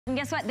And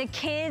guess what? The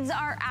kids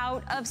are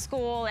out of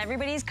school.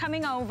 Everybody's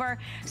coming over.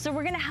 So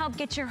we're gonna help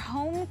get your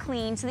home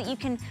clean so that you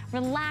can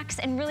relax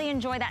and really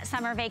enjoy that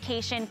summer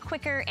vacation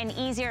quicker and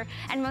easier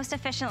and most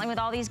efficiently with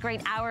all these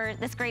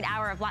this great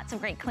hour of lots of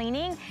great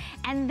cleaning.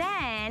 And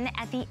then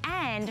at the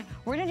end,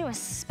 we're gonna do a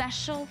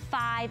special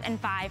 5 and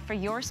 5 for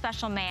your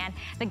special man,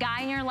 the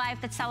guy in your life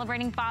that's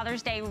celebrating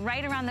Father's Day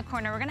right around the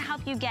corner. We're gonna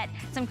help you get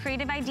some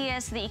creative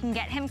ideas so that you can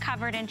get him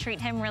covered and treat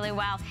him really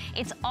well.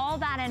 It's all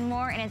that and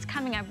more, and it's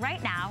coming up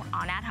right now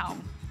on At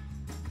Home.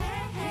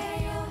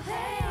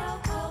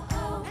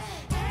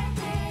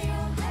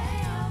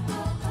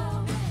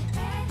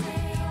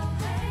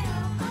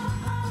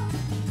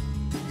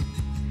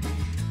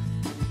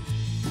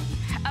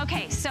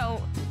 Okay,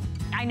 so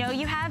I know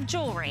you have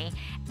jewelry,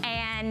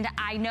 and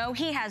I know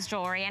he has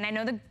jewelry, and I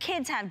know the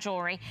kids have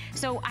jewelry.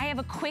 So I have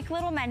a quick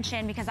little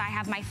mention because I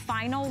have my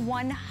final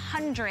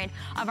 100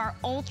 of our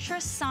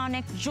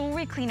ultrasonic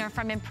jewelry cleaner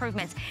from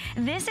Improvements.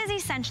 This is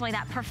essentially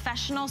that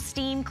professional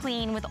steam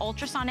clean with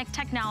ultrasonic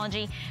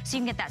technology, so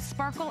you can get that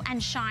sparkle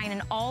and shine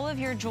in all of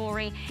your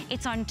jewelry.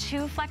 It's on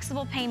 2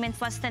 flexible payments,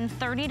 less than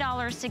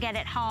 $30 to get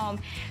it home.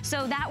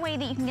 So that way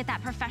that you can get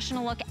that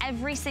professional look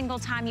every single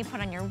time you put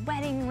on your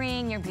wedding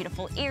ring, your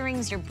beautiful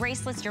earrings, your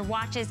bracelets, your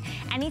watches,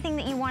 anything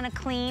that you want to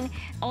clean.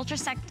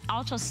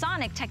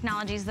 Ultrasonic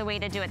technology is the way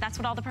to do it. That's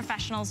what all the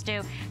professionals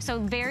do. So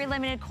very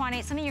limited quantity.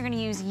 It's something you're going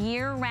to use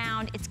year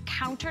round. It's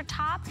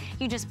countertop.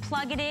 You just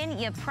plug it in,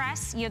 you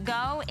press, you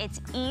go. It's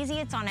easy.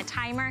 It's on a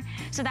timer.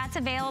 So that's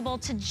available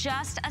to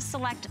just a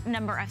select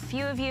number, a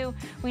few of you.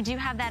 We do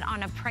have that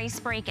on a price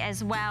break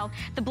as well.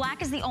 The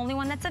black is the only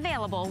one that's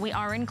available. We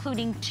are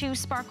including 2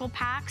 sparkle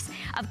packs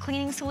of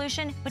cleaning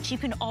solution, but you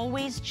can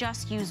always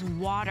just use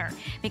water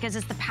because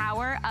it's the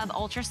power of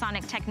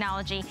ultrasonic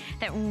technology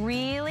that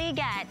really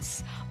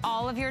gets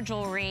all of your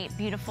jewelry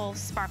beautiful,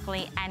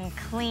 sparkly, and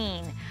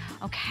clean.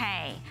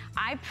 Okay,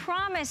 I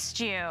promised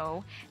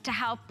you to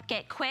help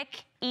get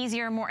quick,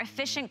 easier, more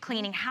efficient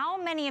cleaning. How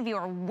many of you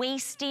are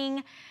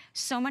wasting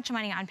so much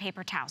money on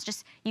paper towels?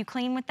 Just you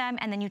clean with them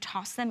and then you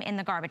toss them in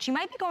the garbage. You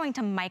might be going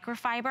to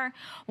microfiber.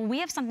 Well, we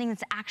have something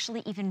that's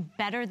actually even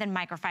better than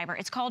microfiber.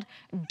 It's called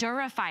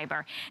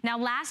Durafiber. Now,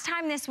 last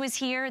time this was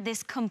here,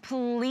 this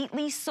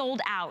completely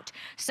sold out.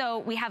 So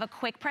we have a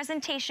quick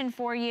presentation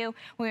for you.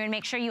 We're gonna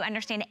make sure you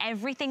understand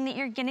everything that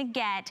you're gonna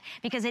get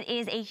because it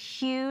is a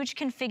huge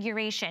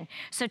configuration.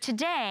 So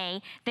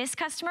today, this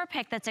customer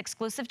pick that's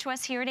exclusive to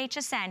us here at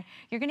HSN,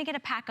 you're gonna get a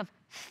pack of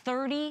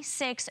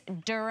 36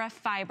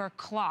 Durafiber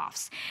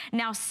cloths.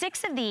 Now,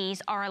 6 of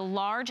these are a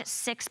large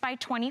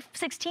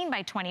 16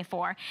 by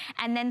 24,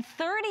 and then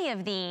 30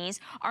 of these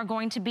are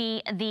going to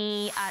be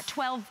the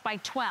 12 by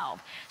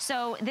 12.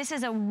 So this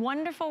is a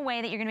wonderful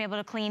way that you're gonna be able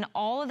to clean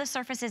all of the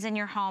surfaces in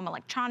your home,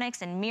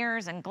 electronics and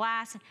mirrors and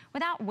glass,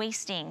 without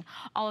wasting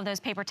all of those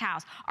paper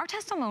towels. Our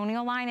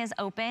testimonial line is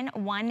open,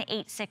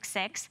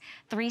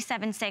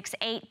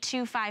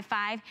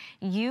 1-866-376-8255.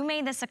 You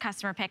made this a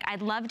customer pick.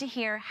 I'd love to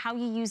hear how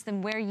you use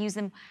them, where you use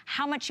them,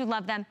 how much you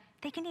love them.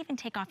 They can even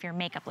take off your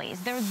makeup,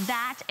 ladies. They're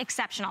that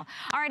exceptional.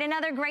 All right,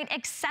 another great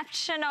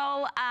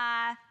exceptional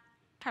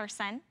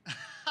person.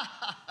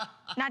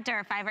 Not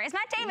Durafiber. It's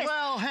Matt Davis.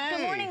 Well, hey.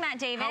 Good morning, Matt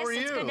Davis. How are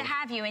you? It's good to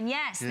have you. And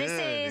yes, Good,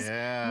 this is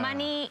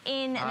money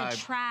in the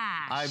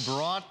trash. I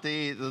brought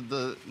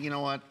the you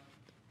know what?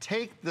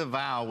 Take the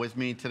vow with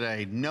me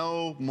today.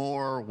 No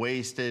more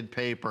wasted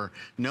paper.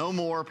 No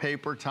more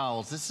paper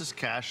towels. This is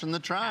cash in the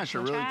trash.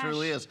 It really,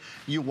 truly is.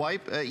 You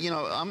wipe, you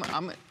know,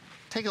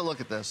 take a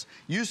look at this.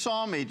 You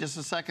saw me just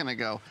a second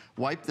ago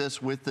wipe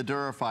this with the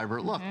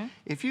Durafiber. Look,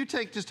 if you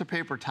take just a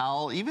paper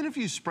towel, even if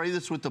you spray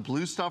this with the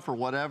blue stuff or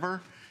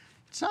whatever,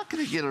 it's not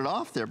gonna get it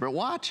off there, but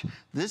watch.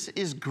 This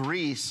is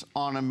grease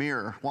on a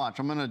mirror. Watch,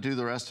 I'm gonna do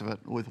the rest of it.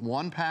 With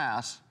one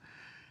pass,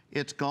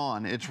 it's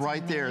gone. It's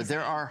right there.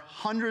 There are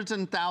hundreds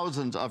and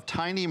thousands of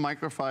tiny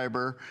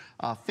microfiber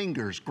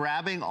fingers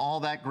grabbing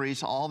all that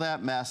grease, all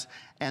that mess.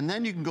 And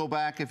then you can go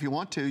back, if you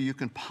want to, you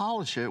can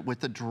polish it with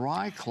the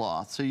dry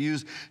cloth. So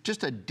use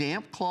just a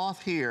damp cloth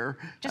here,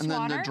 just and then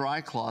water? the dry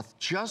cloth,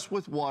 just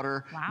with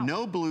water. Wow.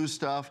 No blue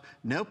stuff,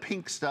 no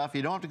pink stuff.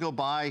 You don't have to go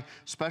buy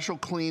special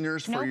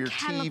cleaners for your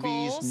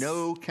TVs.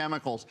 No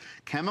chemicals.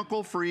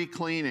 Chemical-free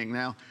cleaning.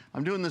 Now,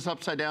 I'm doing this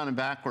upside down and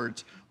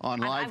backwards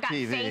on live I've got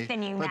TV. faith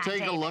in you, but Matt take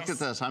Davis. a look at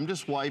this. I'm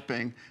just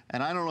wiping,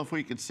 and I don't know if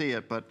we can see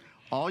it, but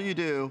all you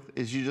do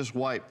is you just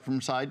wipe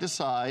from side to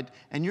side,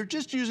 and you're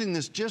just using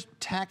this just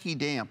tacky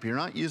damp. You're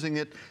not using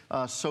it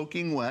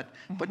soaking wet,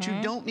 but you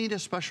don't need a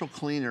special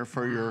cleaner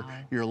for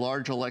your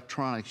large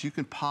electronics. You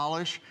can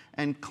polish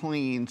and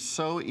clean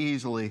so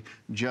easily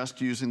just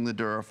using the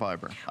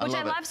Durafiber. Which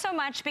I love so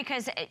much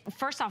because,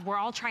 first off, we're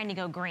all trying to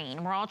go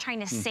green. We're all trying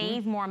to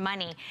save more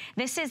money.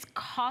 This is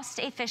cost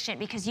efficient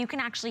because you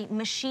can actually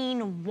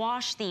machine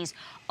wash these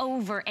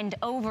over and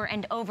over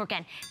and over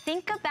again.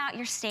 Think about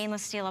your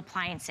stainless steel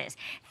appliances.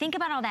 Think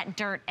about all that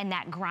dirt and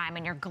that grime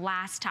in your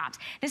glass tops.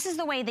 This is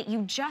the way that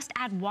you just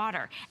add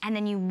water and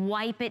then you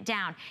wipe it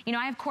down. You know,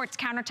 I have quartz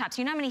countertops.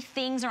 You know how many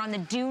things are on the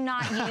do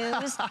not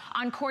use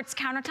on quartz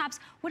countertops?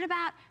 What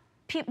about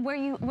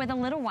where the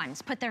little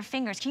ones put their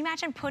fingers. Can you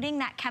imagine putting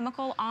that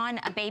chemical on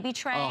a baby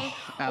tray?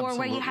 Or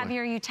where you have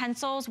your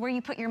utensils, where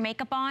you put your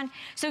makeup on?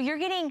 So you're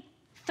getting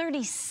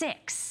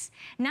 36,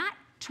 not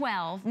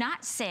 12,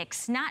 not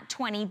 6, not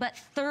 20, but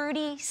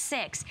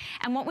 36.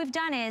 And what we've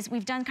done is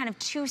we've done kind of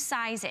 2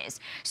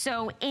 sizes.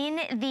 So in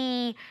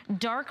the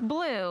dark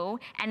blue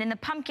and in the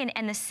pumpkin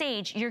and the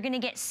sage, you're gonna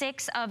get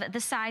 6 of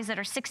the size that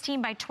are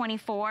 16 by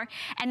 24,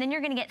 and then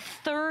you're gonna get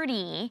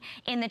 30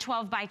 in the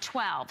 12 by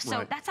 12.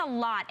 So that's a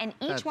lot, and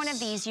each one of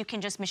these you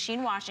can just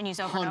machine wash and use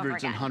over and over again.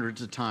 Hundreds and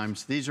hundreds of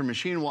times. These are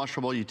machine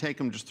washable. You take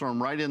them, just throw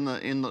them right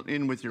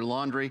in with your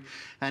laundry.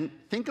 And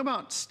think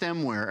about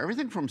stemware.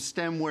 Everything from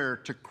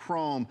stemware to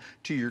chrome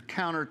to your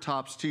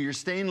countertops, to your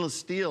stainless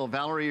steel.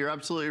 Valerie, you're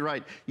absolutely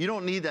right. You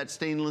don't need that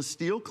stainless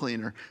steel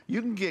cleaner.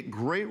 You can get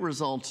great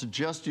results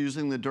just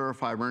using the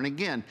Durafiber. And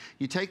again,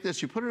 you take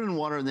this, you put it in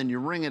water, and then you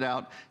wring it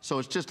out so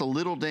it's just a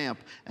little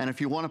damp. And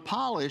if you want to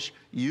polish,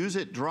 use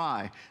it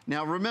dry.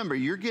 Now remember,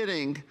 you're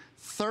getting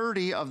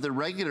 30 of the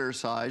regular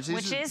size.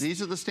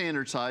 These are the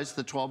standard size,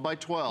 the 12 by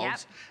 12s. Yep.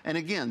 And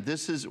again,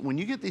 this is, when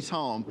you get these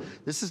home,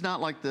 this is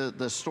not like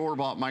the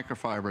store-bought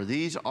microfiber.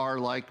 These are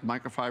like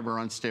microfiber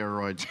on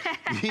steroids.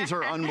 These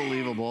are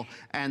unbelievable.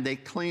 And they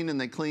clean and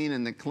they clean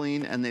and they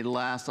clean and they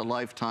last a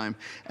lifetime.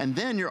 And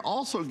then you're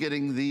also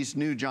getting these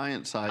new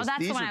giant size. Oh, that's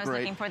these the one are I was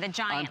looking for, the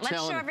giant. Let's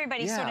show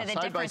everybody sort of the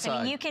difference.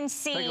 I mean, you can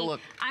see, take a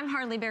look. I'm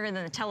hardly bigger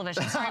than the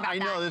television. Sorry about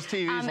that. I know, this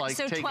TV's like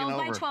taking over. So 12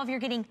 by 12, you're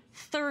getting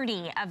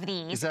 30 of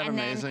these. Is that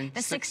amazing? Then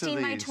the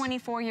 16 by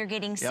 24, you're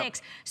getting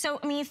 6. So,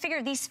 I mean, you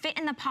figure these fit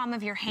in the palm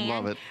of your hand.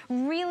 Love it.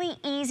 Really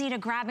easy to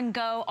grab and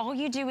go. All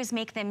you do is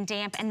make them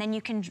damp, and then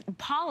you can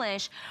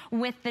polish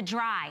with the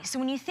dry. So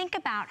when you think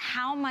about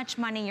how much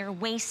money you're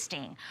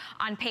wasting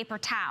on paper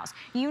towels,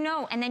 you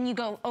know, and then you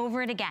go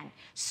over it again.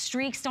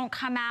 Streaks don't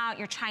come out,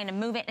 you're trying to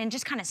move it, and it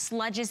just kind of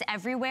sludges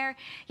everywhere.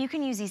 You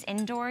can use these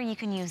indoor, you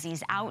can use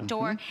these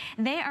outdoor.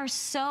 They're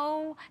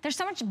so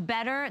much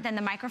better than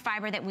the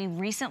microfiber that we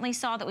recently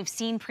saw, that we've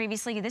seen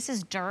previously. This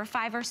is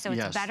Durafiber, so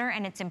it's better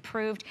and it's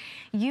improved.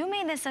 You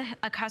made this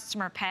a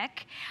customer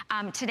pick.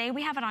 Today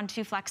we have it on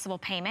 2 flexible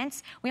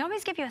payments. We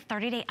always give you a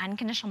 30-day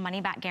unconditional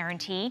money-back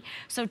guarantee.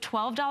 So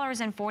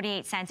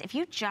 $12.48. If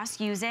you just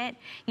use it,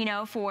 you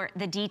know, for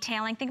the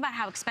detailing, think about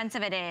how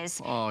expensive it is,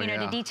 you know,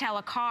 to detail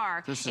a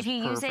car. If you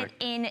use it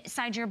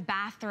inside your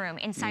bathroom,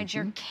 inside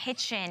your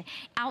kitchen,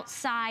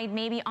 outside,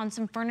 maybe on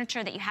some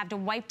furniture that you have to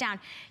wipe down,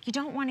 you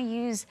don't want to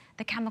use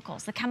the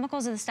chemicals. The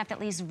chemicals are the stuff that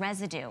leaves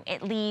residue.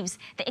 It leaves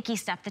the icky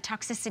stuff, the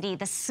toxicity,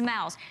 the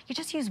smells. You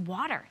just use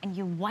water and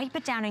you wipe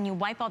it down and you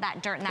wipe all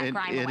that dirt and that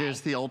grime away. It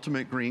is the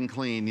ultimate green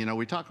clean. You know,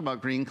 we talk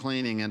about green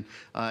cleaning, and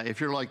if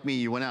you're like me,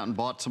 you went out and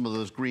bought some of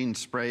those green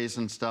sprays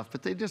and stuff,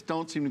 but they just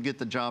don't seem to get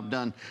the job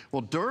done.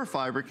 Well,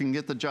 Durafiber can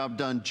get the job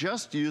done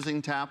just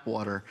using tap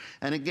water.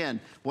 And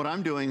again, what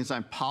I'm doing is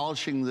I'm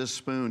polishing this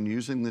spoon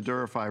using the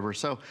Durafiber.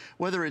 So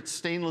whether it's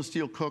stainless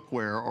steel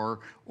cookware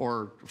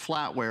or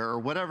flatware or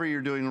whatever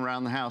you're doing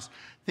around the house,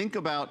 think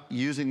about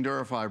using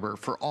Durafiber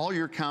for all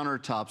your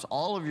countertops,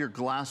 all of your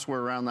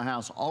glassware around the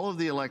house, all of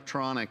the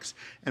electronics.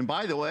 And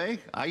by the way,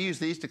 I use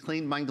these to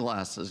clean my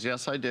glasses.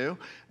 Yes, I do.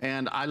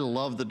 And I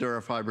love the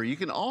Durafiber. You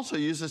can also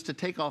use this to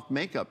take off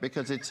makeup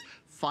because it's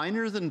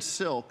finer than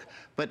silk,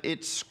 but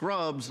it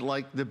scrubs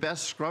like the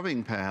best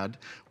scrubbing pad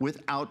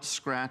without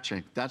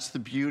scratching. That's the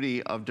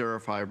beauty of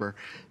Durafiber.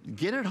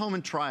 Get it home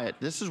and try it.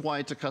 This is why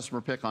it's a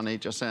customer pick on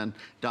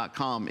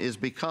hsn.com, is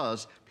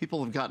because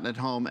people have gotten it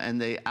home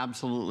and they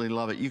absolutely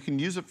love it. You can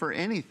use it for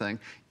anything,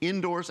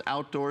 indoors,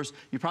 outdoors.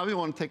 You probably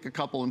want to take a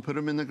couple and put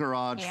them in the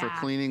garage for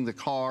cleaning the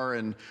car.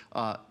 And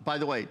by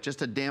the way,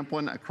 just a damp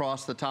one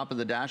across the top of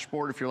the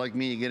dashboard. If you're like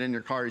me, you get in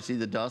your car, you see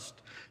the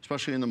dust,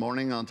 especially in the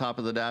morning on top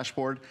of the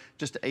dashboard.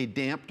 Just a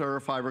damp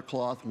Durafiber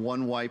cloth,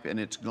 one wipe, and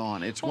it's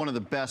gone. It's one of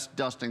the best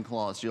dusting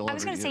cloths you'll ever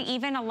use. I was going to say,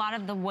 even a lot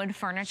of the wood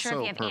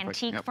furniture, if you have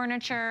antique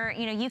furniture,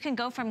 you know, you can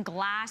go from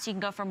glass, you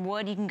can go from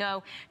wood, you can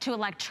go to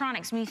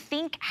electronics. When you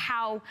think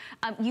how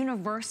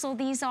universal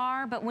these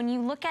are, but when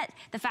you look at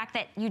the fact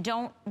that you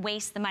don't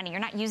waste the money, you're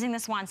not using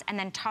this once and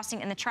then tossing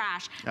it in the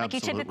trash like you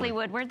typically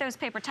would. Where'd those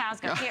paper towels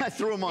go? Here. I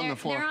threw them on the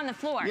floor. They're on the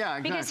floor. Yeah,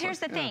 exactly. Because here's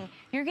the thing,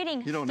 you're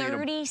getting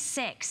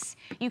 36.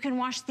 You can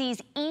wash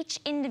these each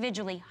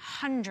individually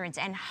hundreds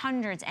and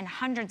hundreds and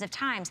hundreds of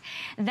times.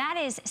 That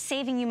is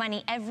saving you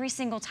money every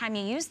single time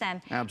you use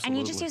them. Absolutely. And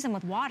you just use them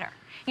with water.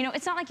 You know,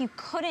 it's not like you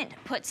couldn't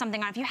put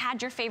something on. If you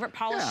had your favorite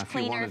polish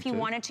cleaner, if you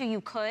wanted to,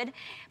 you could,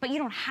 but you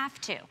don't have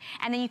to.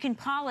 And then you can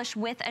polish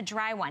with a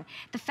dry one.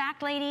 The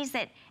fact, ladies,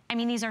 that, I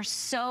mean, these are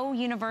so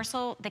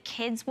universal. The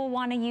kids will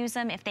want to use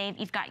them if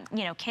you've got,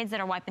 you know, kids that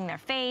are wiping their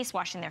face,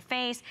 washing their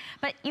face,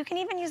 but you can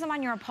even use them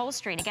on your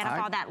upholstery to get off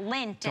all that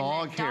lint and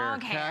dog hair,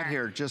 cat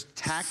hair, just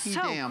tacky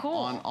damp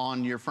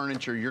on your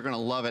furniture. You're going to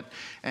love it.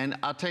 And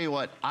I'll tell you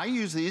what, I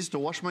use these to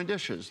wash my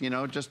dishes, you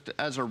know, just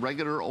as a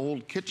regular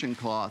old kitchen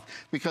cloth,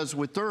 because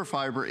with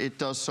Durafiber, it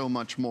does so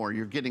much more.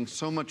 You're getting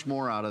so much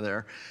more out of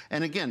there.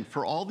 And again,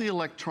 for all the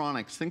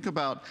electronics, think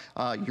about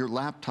your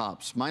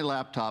laptops. My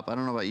laptop, I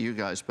don't know about you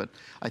guys, but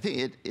I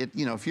think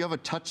you know, if you have a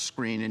touch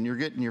screen and you're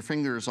getting your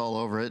fingers all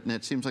over it and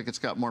it seems like it's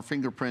got more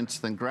fingerprints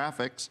than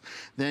graphics,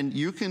 then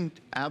you can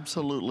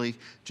absolutely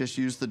just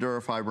use the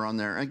Durafiber on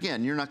there.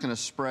 Again, you're not gonna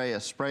spray a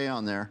spray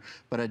on there,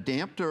 but a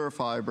damp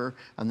Durafiber,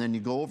 and then you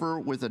go over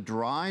with a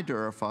dry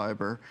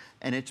Durafiber,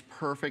 and it's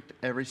perfect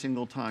every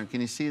single time.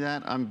 Can you see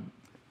that? I'm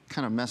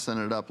kind of messing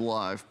it up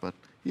live, but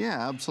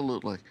yeah,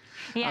 absolutely.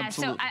 Yeah,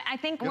 absolutely. So I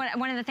think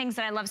one of the things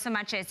that I love so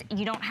much is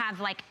you don't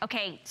have like,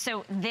 okay,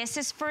 so this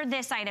is for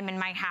this item in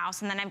my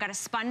house, and then I've got a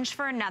sponge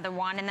for another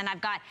one, and then I've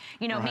got,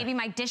 you know, maybe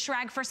my dish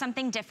rag for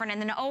something different,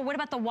 and then, oh, what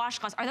about the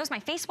washcloths? Are those my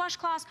face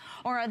washcloths,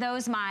 or are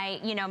those my,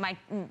 you know,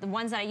 the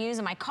ones that I use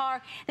in my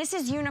car? This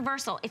is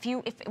universal. If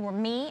it were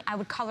me, I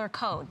would color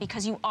code,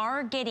 because you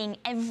are getting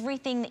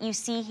everything that you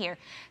see here.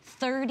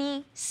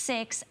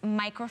 36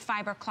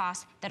 microfiber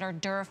cloths that are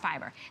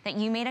Durafiber, that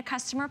you made a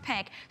customer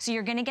pick, so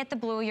you're gonna get the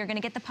blue, you're gonna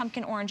get the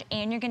pumpkin orange,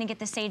 and you're gonna get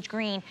the sage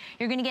green.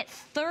 You're gonna get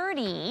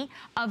 30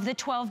 of the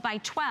 12 by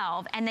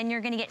 12, and then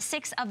you're gonna get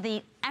 6 of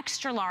the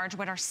extra large,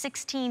 what are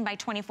 16 by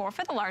 24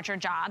 for the larger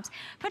jobs.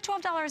 Put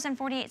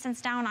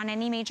 $12.48 down on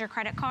any major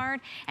credit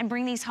card and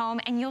bring these home,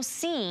 and you'll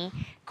see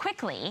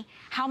quickly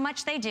how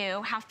much they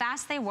do, how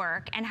fast they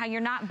work, and how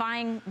you're not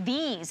buying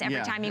these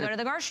every time you go to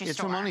the grocery store. It's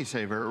a money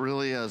saver, it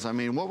really is. I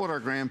mean, what would our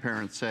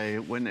grandparents say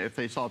if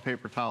they saw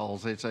paper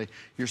towels? They'd say,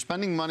 you're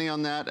spending money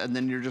on that, and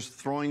then you're just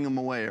throwing them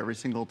away every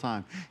single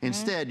time.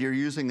 Instead, you're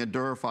using a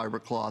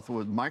Durafiber cloth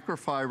with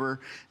microfiber,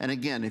 and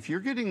again, if you're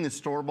getting the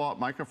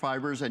store-bought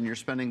microfibers and you're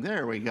spending,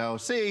 there we go.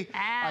 See,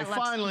 I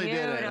finally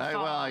did it.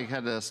 Well, I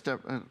had to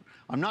step.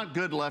 I'm not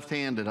good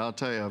left-handed, I'll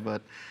tell you,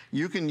 but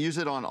you can use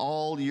it on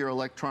all your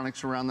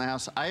electronics around the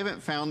house. I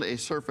haven't found a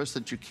surface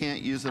that you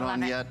can't use it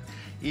on yet.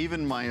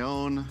 Even my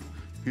own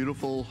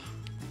beautiful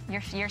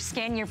your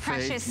skin, your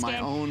precious skin. My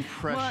own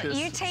precious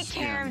Well, you take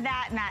care of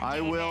that, Matt Davis. I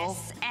will.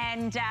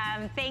 And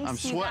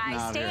thanks, you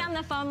guys. Stay on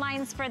the phone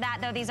lines for that,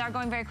 though. These are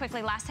going very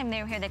quickly. Last time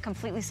they were here, they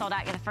completely sold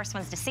out. You're the first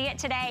ones to see it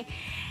today.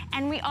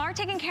 And we are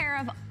taking care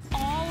of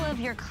all of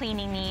your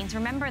cleaning needs.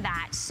 Remember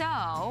that.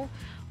 So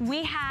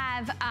we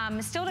have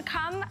still to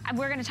come,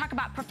 we're gonna talk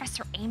about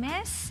Professor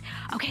Amos.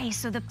 Okay,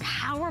 so the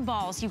power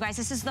balls, you guys,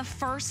 this is the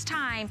first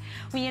time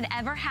we had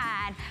ever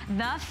had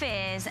the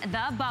fizz,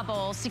 the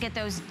bubbles, to get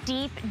those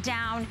deep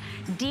down,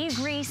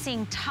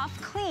 degreasing, tough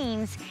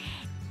cleans.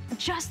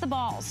 Just the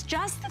balls,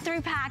 just the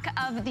 3-pack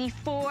of the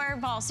 4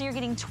 balls. So you're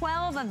getting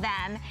 12 of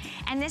them.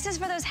 And this is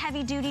for those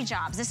heavy duty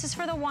jobs. This is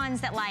for the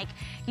ones that, like,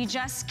 you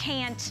just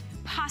can't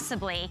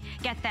possibly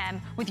get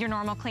them with your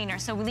normal cleaner.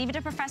 So we leave it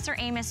to Professor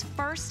Amos.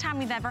 First time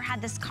we've ever had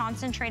this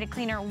concentrated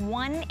cleaner.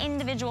 One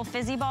individual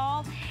fizzy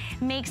ball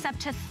makes up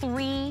to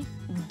 3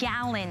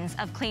 gallons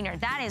of cleaner.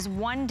 That is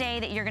one day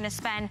that you're gonna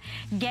spend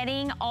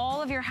getting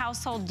all of your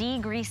household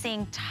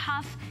degreasing,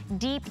 tough,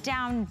 deep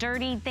down,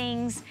 dirty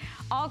things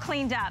all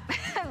cleaned up.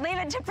 Leave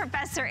it to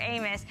Professor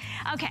Amos.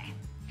 Okay.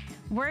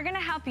 We're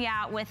gonna help you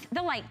out with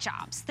the light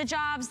jobs, the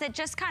jobs that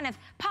just kind of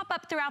pop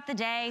up throughout the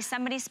day.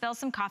 Somebody spills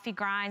some coffee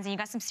grinds and you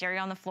got some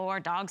cereal on the floor,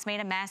 dogs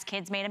made a mess,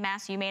 kids made a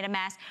mess, you made a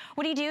mess.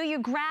 What do? You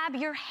grab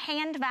your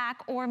hand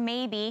vac or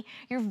maybe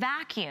your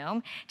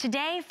vacuum.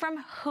 Today from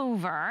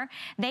Hoover,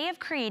 they have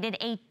created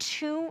a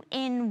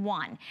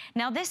 2-in-1.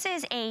 Now this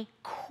is a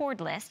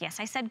cordless, yes,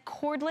 I said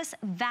cordless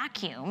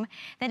vacuum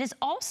that is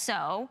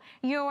also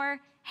your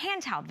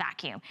handheld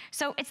vacuum.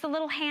 So it's the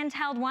little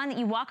handheld one that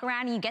you walk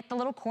around and you get the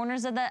little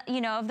corners of the,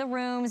 you know, of the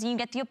rooms, and you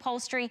get the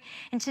upholstery.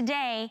 And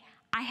today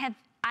I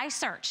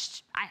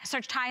searched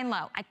high and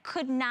low. I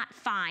could not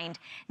find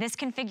this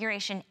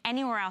configuration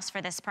anywhere else for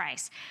this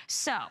price.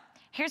 So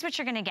here's what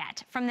you're gonna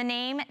get. From the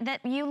name that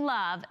you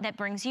love that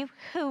brings you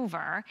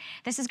Hoover,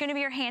 this is gonna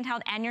be your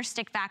handheld and your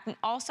stick vac. We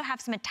also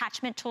have some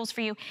attachment tools for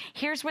you.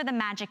 Here's where the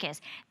magic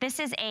is. This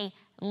is a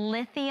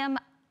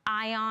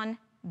lithium-ion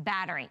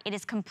battery. It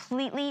is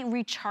completely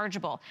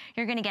rechargeable.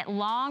 You're gonna get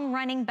long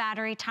running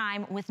battery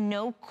time with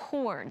no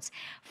cords.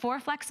 4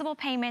 flexible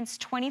payments,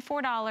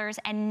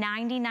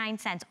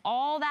 $24.99.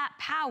 All that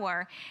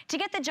power to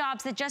get the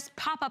jobs that just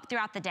pop up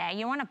throughout the day.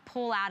 You wanna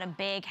pull out a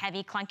big,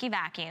 heavy, clunky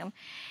vacuum.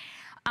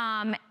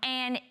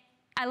 And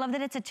I love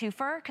that it's a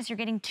twofer because you're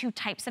getting 2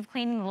 types of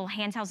cleaning. The little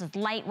handhelds is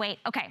lightweight.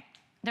 Okay,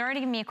 they're already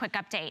giving me a quick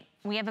update.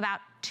 We have about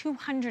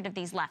 200 of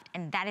these left,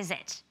 and that is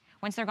it.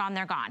 Once they're gone,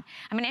 they're gone.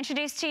 I'm gonna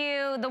introduce to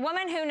you the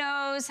woman who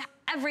knows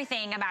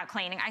everything about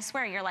cleaning. I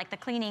swear you're like the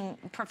cleaning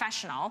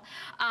professional.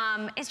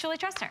 It's Julie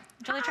Truster.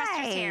 Julie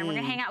Truster's here. We're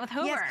gonna hang out with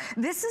Hoover. Yes.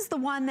 This is the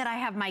one that I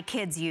have my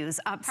kids use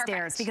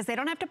upstairs because they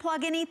don't have to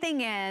plug anything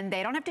in.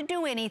 They don't have to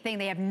do anything.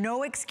 They have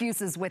no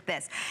excuses with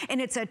this.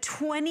 And it's a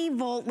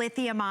 20-volt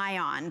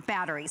lithium-ion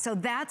battery. So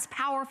that's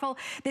powerful.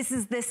 This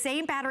is the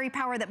same battery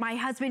power that my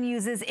husband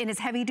uses in his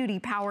heavy-duty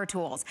power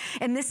tools.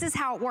 And this is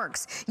how it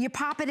works. You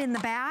pop it in the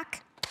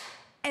back,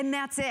 and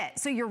that's it.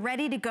 So you're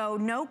ready to go,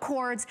 no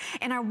cords.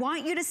 And I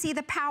want you to see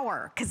the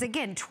power, because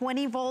again,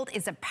 20 volt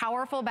is a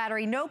powerful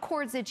battery, no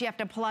cords that you have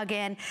to plug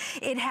in.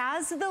 It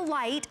has the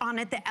light on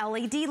it, the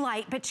LED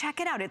light, but check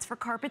it out, it's for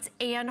carpets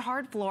and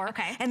hard floor.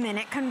 Okay. And then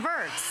it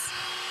converts.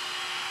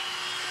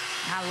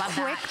 I love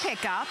that. Quick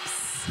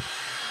pickups.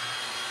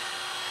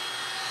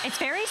 It's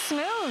very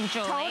smooth,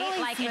 Julie. Totally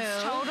like smooth.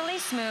 It's totally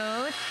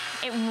smooth.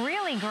 It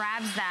really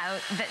grabs that.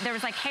 There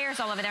was like hairs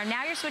all over there.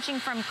 Now you're switching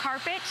from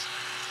carpet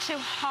to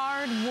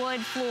hardwood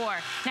floor.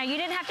 Now you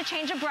didn't have to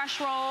change a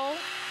brush roll.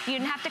 You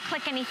didn't have to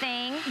click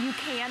anything. You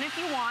can if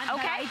you want,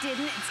 okay. But I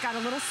didn't. It's got a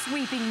little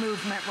sweeping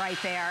movement right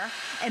there.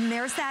 And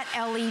there's that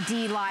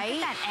LED light.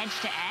 Look at that edge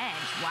to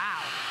edge,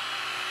 wow.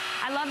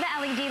 I love the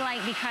LED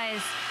light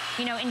because,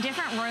 you know, in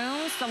different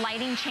rooms, the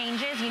lighting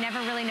changes. You never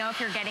really know if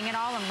you're getting it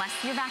all unless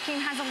your vacuum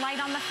has a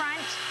light on the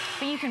front.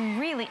 But you can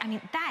really, I mean,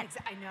 that,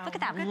 I know. Look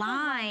at that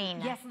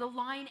line. Yes, the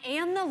line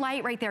and the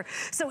light right there.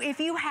 So if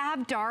you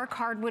have dark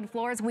hardwood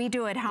floors, we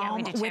do at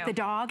home with the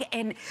dog,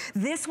 and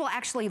this will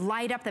actually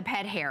light up the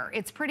pet hair.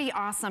 It's pretty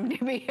awesome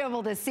to be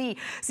able to see,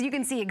 so you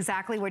can see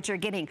exactly what you're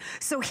getting.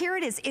 So here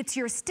it is. It's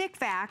your stick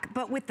vac,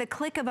 but with the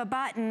click of a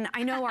button.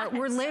 I know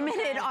we're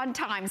limited on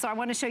time, so I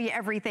want to show you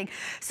everything.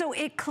 So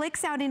it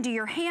clicks out into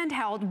your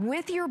handheld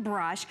with your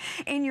brush,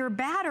 and your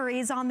battery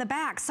is on the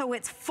back, so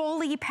it's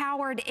fully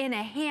powered in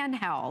a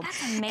handheld.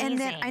 That's amazing. And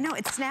then, I know,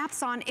 it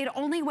snaps on. It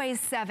only weighs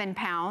 7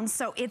 pounds,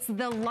 so it's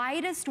the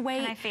lightest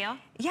weight. Can I feel?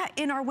 Yeah,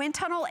 in our Wind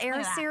Tunnel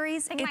Air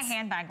series. I think my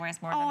handbag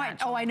weighs more than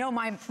that. I know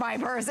my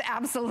purse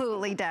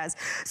absolutely does.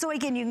 So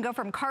again, you can go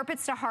from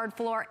carpets to hard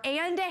floor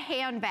and a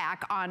hand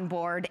vac on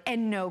board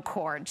and no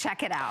cord.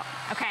 Check it out.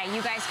 Okay,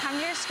 you guys come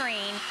to your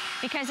screen,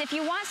 because if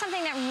you want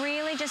something that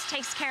really just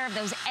takes care of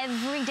those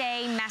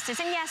everyday messes,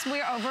 and yes,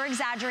 we're over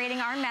exaggerating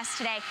our mess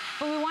today,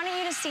 but we wanted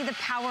you to see the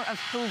power of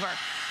Hoover.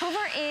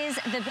 Hoover is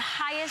the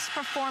highest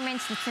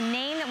performance. It's a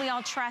name that we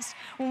all trust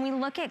when we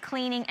look at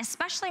cleaning,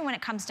 especially when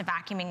it comes to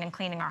vacuuming and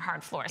cleaning our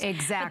hard floors.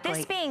 Exactly. But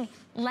this being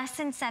less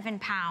than 7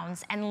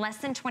 pounds and less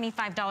than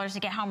 $25 to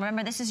get home.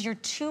 Remember, this is your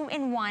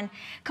 2-in-1,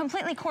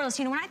 completely cordless.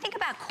 You know, when I think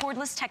about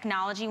cordless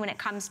technology when it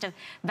comes to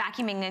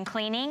vacuuming and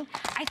cleaning,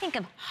 I think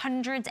of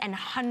hundreds and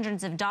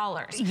hundreds of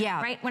dollars.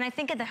 Yeah. Right? When I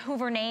think of the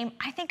Hoover name,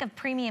 I think of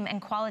premium and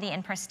quality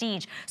and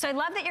prestige. So I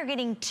love that you're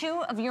getting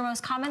 2 of your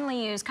most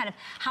commonly used kind of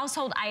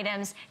household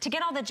items to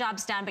get all the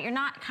jobs done, but you're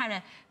not kind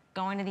of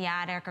going to the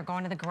attic or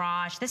going to the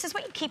garage. This is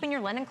what you keep in your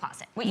linen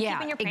closet, what you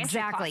keep in your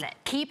pantry closet.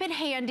 Keep it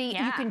handy.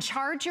 You can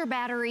charge your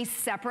batteries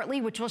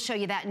separately, which we'll show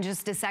you that in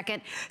just a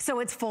second. So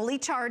it's fully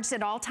charged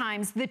at all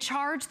times.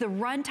 The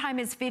run time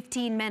is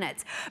 15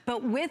 minutes.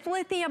 But with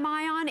lithium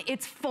ion,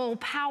 it's full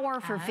power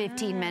for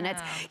 15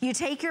 minutes. You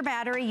take your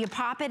battery, you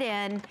pop it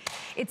in.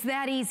 It's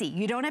that easy.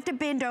 You don't have to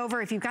bend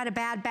over if you've got a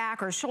bad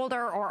back or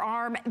shoulder or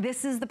arm.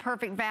 This is the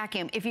perfect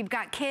vacuum. If you've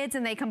got kids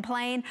and they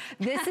complain,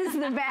 this is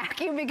the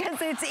vacuum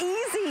because it's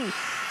easy.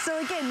 So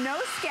again, no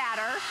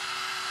scatter.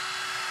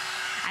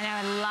 I know,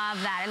 I love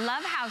that. I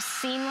love how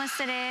seamless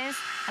it is.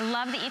 I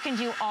love that you can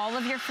do all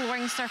of your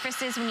flooring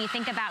surfaces when you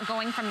think about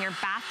going from your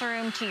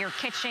bathroom to your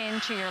kitchen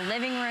to your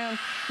living room.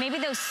 Maybe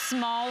those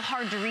small,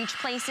 hard to reach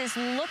places.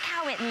 Look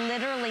how it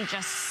literally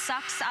just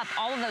sucks up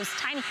all of those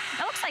tiny,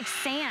 that looks like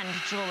sand,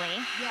 Julie.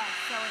 Yes,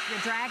 so if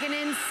you're dragging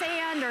in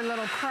sand or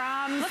little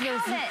crumbs. Look how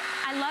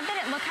I love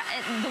that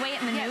the way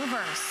it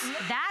maneuvers.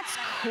 That's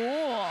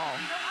cool.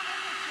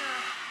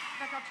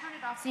 I'll turn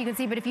it off so you can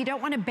see, but if you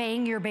don't want to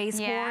bang your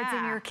baseboards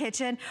in your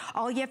kitchen,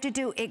 all you have to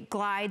do, it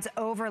glides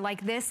over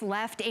like this,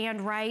 left and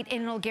right,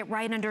 and it'll get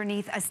right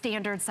underneath a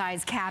standard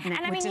size cabinet,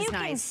 and I mean, which is you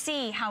nice. can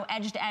see how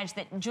edge to edge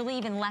that Julie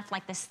even left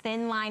like this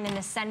thin line in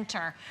the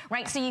center,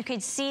 right? So you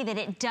could see that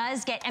it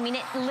does get, I mean,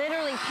 it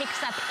literally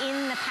picks up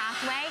in the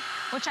pathway,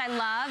 which I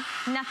love.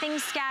 Nothing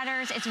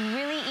scatters. It's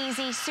really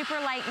easy, super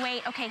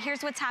lightweight. Okay,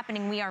 here's what's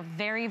happening. We are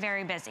very,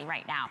 very busy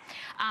right now.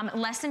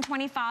 Less than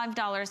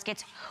 $25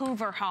 gets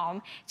Hoover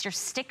home. It's your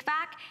stick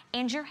vac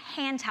and your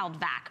handheld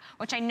vac,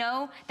 which I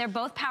know they're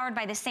both powered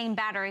by the same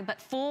battery, but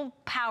full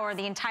power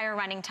the entire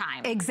running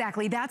time.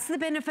 Exactly. That's the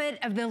benefit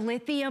of the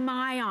lithium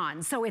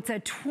ion. So it's a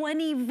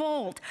 20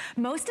 volt.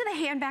 Most of the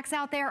hand vacs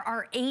out there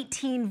are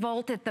 18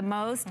 volt at the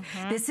most.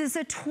 This is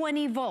a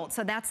 20 volt.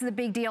 So that's the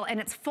big deal. And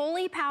it's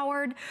fully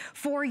powered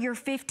for your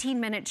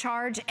 15-minute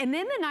charge. And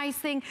then the nice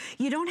thing,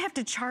 you don't have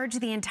to charge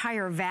the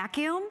entire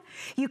vacuum.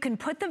 You can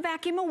put the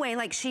vacuum away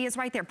like she is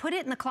right there. Put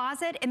it in the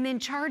closet and then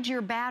charge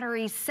your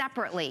battery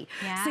separately.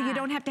 So you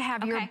don't have to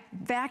have your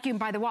vacuum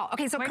by the wall.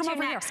 Okay, so come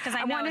over here. Because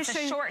I know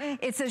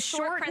it's a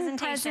shortened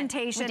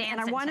presentation,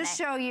 and I want to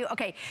show you,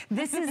 okay,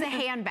 this is a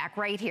hand vac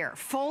right here,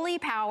 fully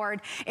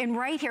powered, and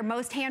right here,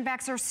 most hand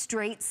vacs are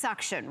straight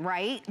suction,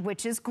 right?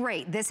 Which is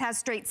great. This has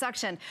straight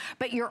suction,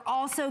 but you're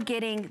also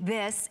getting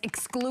this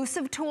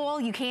exclusive tool.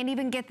 You can't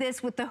even get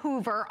this with the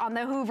Hoover on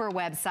the Hoover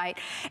website.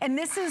 And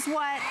this is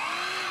what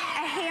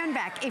a hand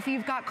vac, if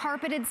you've got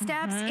carpeted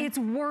steps, it's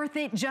worth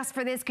it just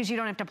for this because you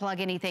don't have to plug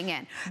anything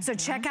in. So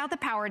check out the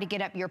power to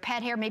get up your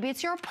pet hair. Maybe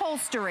it's your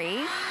upholstery.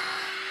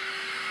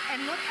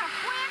 And look how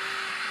quick.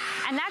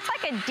 And that's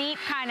like a deep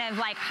kind of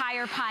like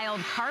higher piled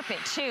carpet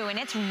too. And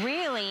it's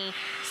really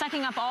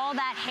sucking up all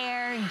that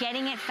hair,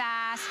 getting it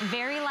fast,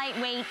 very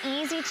lightweight,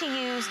 easy to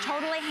use,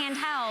 totally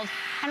handheld.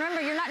 And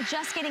remember, you're not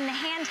just getting the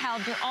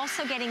handheld, you're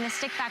also getting the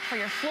stick vac for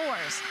your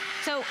floors.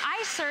 So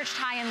I searched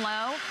high and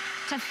low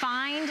to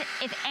find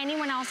if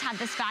anyone else had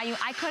this value.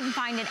 I couldn't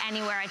find it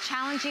anywhere. I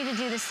challenge you to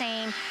do the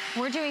same.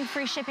 We're doing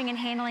free shipping and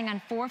handling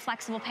on 4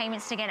 flexible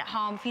payments to get it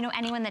home. If you know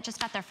anyone that just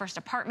got their first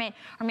apartment,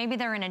 or maybe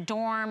they're in a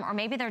dorm, or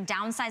maybe they're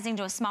downsizing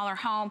to a smaller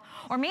home,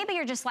 or maybe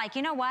you're just like,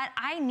 you know what,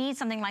 I need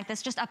something like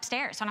this just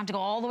upstairs, so I don't have to go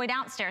all the way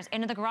downstairs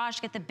into the garage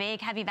to get the big,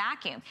 heavy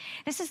vacuum.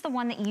 This is the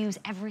one that you use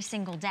every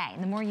single day,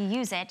 and the more you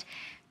use it,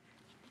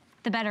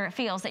 the better it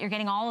feels that you're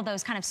getting all of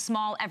those kind of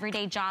small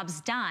everyday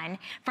jobs done,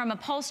 from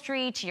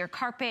upholstery to your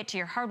carpet to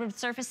your hardwood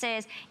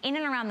surfaces, in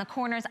and around the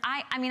corners.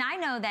 I mean, I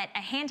know that a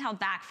handheld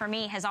vac for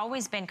me has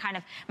always been kind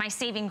of my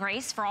saving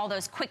grace for all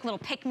those quick little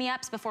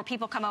pick-me-ups before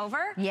people come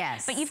over.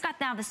 Yes. But you've got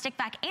now the stick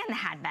vac and the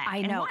hand vac.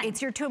 I know,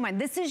 it's your 2-in-1.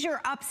 This is your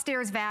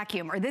upstairs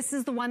vacuum, or this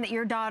is the one that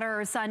your daughter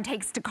or son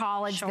takes to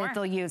college that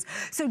they'll use.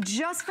 So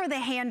just for the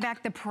hand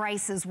vac, the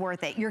price is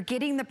worth it. You're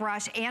getting the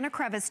brush and a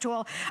crevice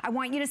tool. I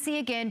want you to see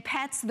again,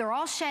 pets, they're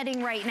all shedding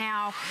right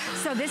now.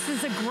 So this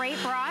is a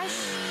great brush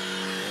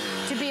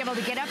to be able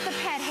to get up the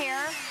pet hair.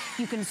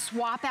 You can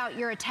swap out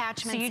your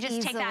attachments easily. So you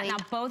just take that. Now,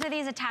 both of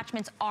these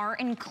attachments are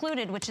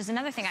included, which is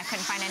another thing I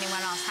couldn't find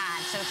anyone else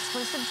had. So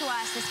exclusive to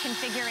us, this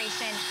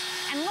configuration.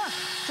 And look,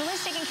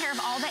 Julie's taking care of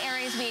all the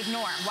areas we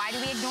ignore. Why do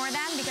we ignore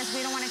them? Because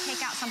we don't want to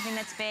take out something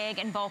that's big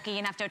and bulky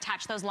and have to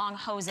attach those long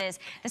hoses.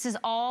 This is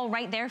all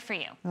right there for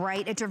you.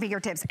 Right at your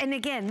fingertips. And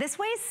again, this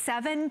weighs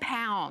 7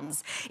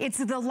 pounds. It's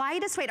the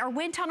lightest weight. Our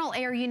Wind Tunnel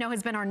Air, you know,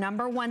 has been our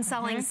 #1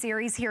 selling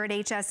series here at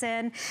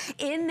HSN.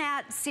 In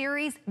that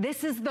series,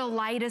 this is the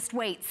lightest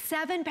weight.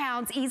 7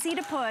 pounds, easy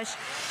to push,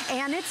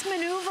 and it's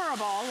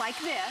maneuverable like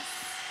this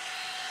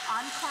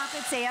on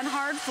carpets and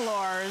hard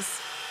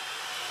floors.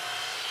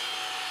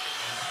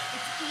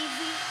 It's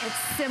easy,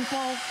 it's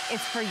simple,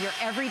 it's for your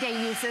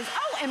everyday uses.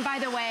 Oh, and by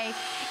the way,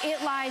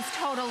 it lies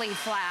totally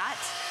flat.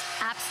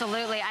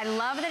 Absolutely. I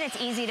love that it's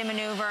easy to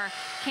maneuver.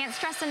 Can't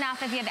stress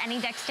enough if you have any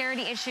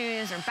dexterity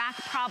issues or back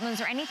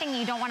problems or anything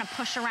you don't want to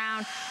push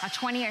around a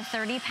 20 or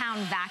 30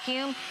 pound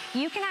vacuum.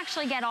 You can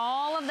actually get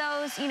all of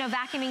those, you know,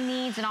 vacuuming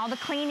needs and all the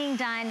cleaning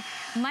done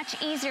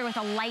much easier with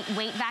a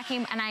lightweight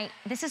vacuum. And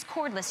this is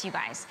cordless, you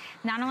guys.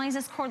 Not only is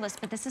this cordless,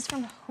 but this is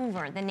from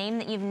Hoover, the name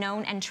that you've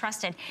known and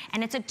trusted.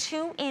 And it's a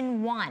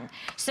 2-in-1.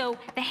 So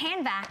the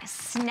hand vac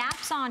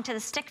snaps onto the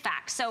stick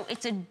vac. So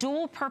it's a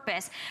dual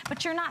purpose,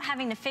 but you're not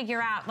having to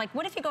figure out, like,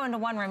 what if you go into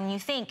one room and you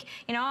think,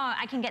 you know, oh,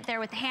 I can get there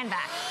with the hand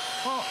vac.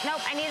 Well, nope,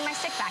 I needed my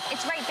stick vac.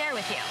 It's right there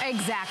with you.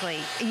 Exactly.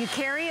 You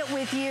carry it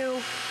with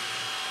you.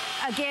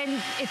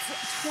 Again, it's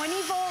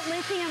 20-volt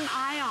lithium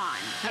ion,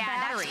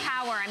 battery. That's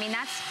power. I mean,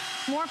 that's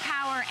more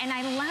power, and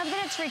I love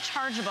that it's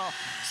rechargeable.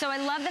 So I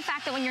love the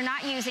fact that when you're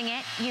not using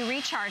it, you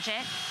recharge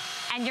it,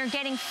 and you're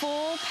getting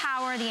full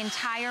power the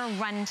entire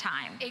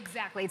runtime.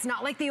 Exactly. It's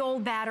not like the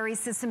old battery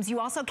systems. You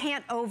also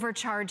can't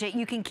overcharge it.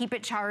 You can keep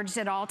it charged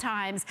at all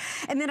times.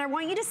 And then I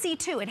want you to see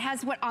too, it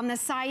has what on the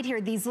side here,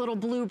 these little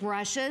blue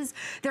brushes.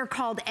 They're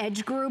called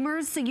edge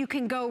groomers. So you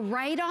can go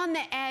right on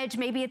the edge.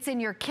 Maybe it's in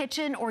your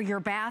kitchen or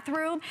your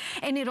bathroom,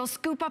 and it'll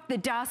scoop up the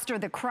dust or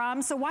the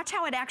crumbs. So watch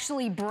how it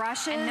actually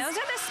brushes. And those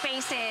are the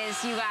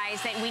spaces, you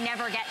guys, that we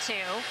never get to.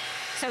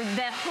 So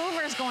the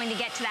Hoover's going to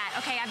get to that.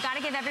 Okay, I've got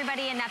to give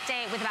everybody an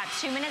update with about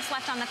 2 minutes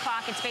left on the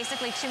clock. It's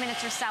basically 2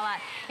 minutes or sell out.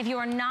 If you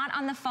are not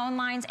on the phone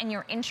lines and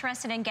you're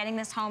interested in getting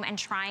this home and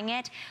trying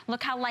it,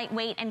 look how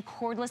lightweight and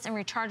cordless and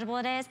rechargeable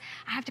it is.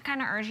 I have to kind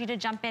of urge you to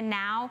jump in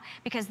now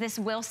because this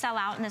will sell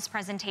out in this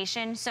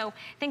presentation. So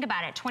think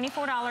about it,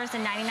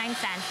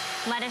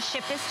 $24.99. Let us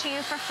ship this to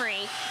you for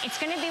free. It's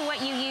going to be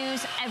what you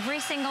use every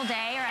single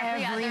day or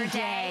every other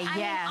day. I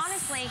mean,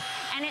 honestly,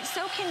 and it's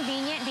so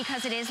convenient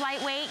because it is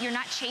lightweight. You're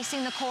not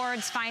chasing the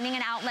cords, finding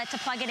an outlet to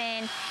plug it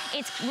in.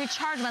 It's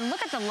rechargeable. And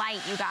look at the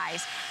light, you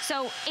guys.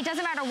 So it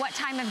doesn't matter what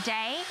time of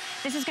day.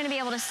 This is going to be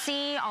able to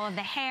see all of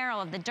the hair,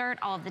 all of the dirt,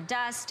 all of the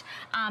dust,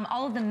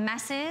 all of the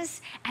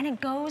messes, and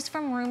it goes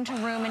from room to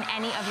room in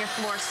any of your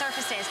floor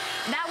surfaces.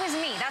 That was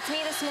me. That's me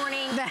this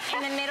morning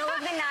in the middle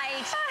of the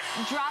night,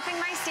 dropping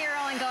my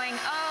cereal and going,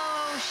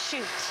 oh,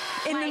 shoot.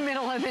 In the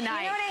middle of the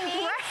night. You know what I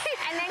mean? Right.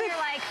 And then you're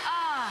like,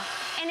 oh.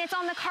 And it's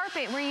on the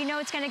carpet where you know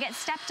it's going to get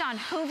stepped on.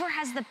 Hoover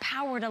has the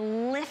power to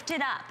lift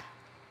it up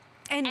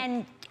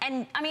and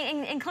I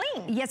mean, and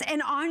clean. Yes,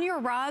 and on your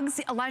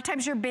rugs, a lot of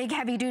times your big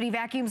heavy-duty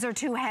vacuums are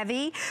too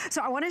heavy.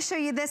 So I want to show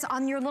you this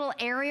on your little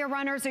area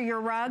runners or your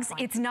rugs.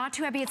 It's not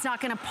too heavy. It's not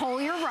going to pull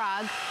your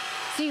rug.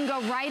 So you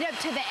can go right up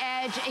to the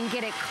edge and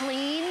get it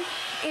clean.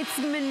 It's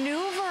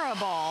maneuverable.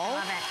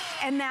 Love it.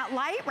 And that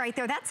light right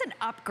there, that's an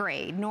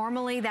upgrade.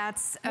 Normally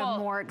that's a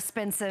more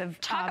expensive.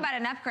 Talk about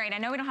an upgrade. I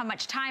know we don't have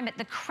much time, but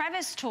the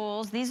crevice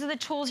tools, these are the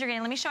tools you're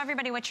getting. Let me show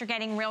everybody what you're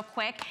getting real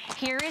quick.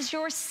 Here is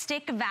your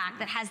stick vac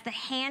that has the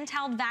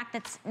handheld vac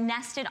that's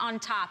nested on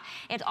top.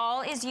 It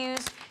all is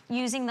used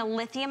using the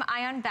lithium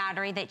ion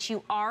battery that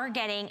you are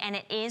getting, and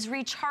it is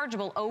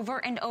rechargeable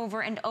over and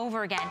over and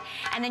over again.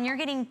 And then you're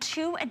getting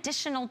 2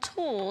 additional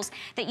tools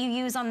that you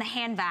use on the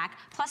hand vac.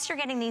 Plus you're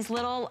getting these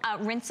little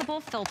rinsable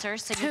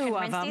filters so you can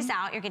rinse these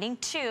out. You're getting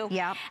 2.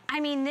 Yep. I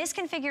mean, this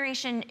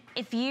configuration,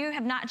 if you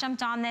have not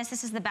jumped on this,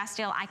 this is the best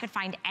deal I could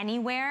find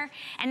anywhere.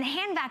 And the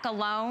hand vac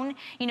alone,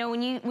 you know,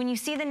 when you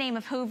see the name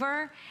of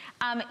Hoover,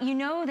 you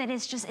know that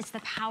it's the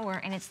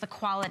power and it's the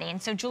quality.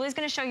 And so Julie's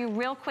gonna show you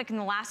real quick in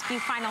the last few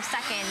final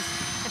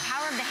seconds the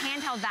power of the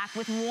handheld vac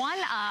with one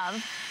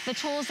of the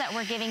tools that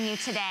we're giving you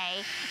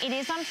today. It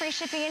is on free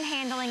shipping and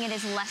handling. It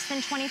is less than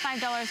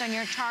 $25 on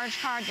your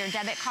charge card, your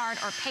debit card,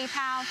 or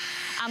PayPal.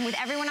 With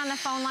everyone on the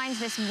phone lines,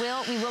 we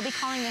will be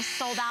calling this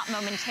sold out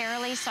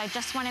momentarily, so I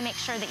just want to make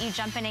sure that you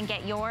jump in and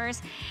get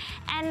yours.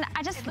 And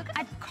look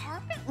at the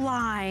carpet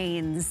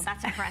lines.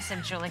 That's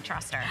impressive, Julie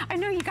Truster. I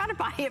know, you got to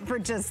buy it for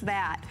just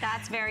that.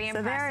 That's very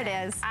impressive. So there it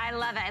is. I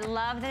love it. I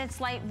love that it's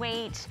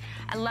lightweight.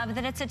 I love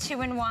that it's a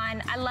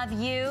 2-in-1. I love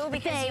you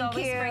because you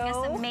always bring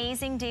us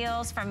amazing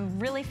deals from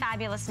really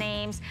fabulous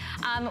names.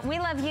 We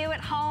love you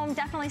at home.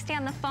 Definitely stay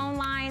on the phone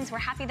lines. We're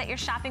happy that you're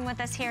shopping with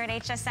us here at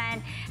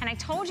HSN. And I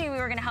told you we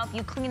were going to help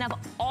you clean up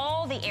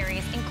all the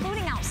areas,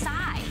 including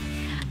outside.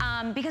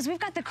 Because we've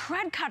got the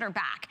Crud Cutter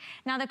back.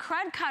 Now the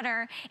Crud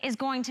Cutter is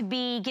going to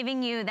be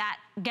giving you that,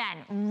 again,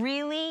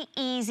 really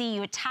easy.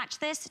 You attach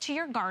this to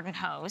your garden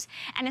hose,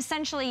 and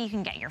essentially you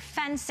can get your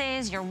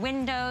fences, your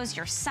windows,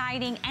 your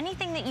siding,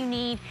 anything that you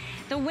need.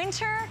 The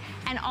winter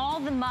and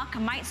all the muck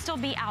might still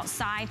be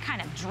outside,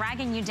 kind of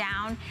dragging you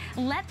down.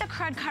 Let the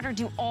Crud Cutter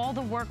do all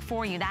the work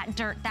for you, that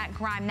dirt, that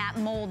grime, that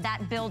mold,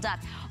 that buildup.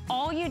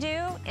 All you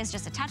do is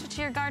just attach it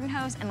to your garden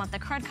hose and let the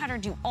Crud Cutter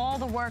do all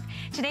the work.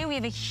 Today we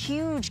have a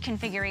huge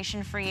configuration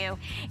for you.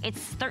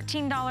 It's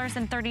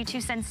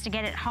 $13.32 to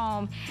get it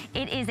home.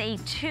 It is a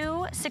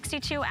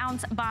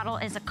 262-ounce bottle.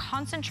 It's a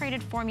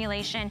concentrated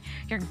formulation.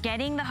 You're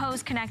getting the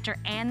hose connector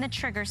and the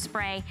trigger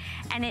spray,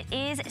 and it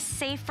is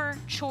Safer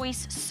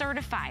Choice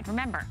certified.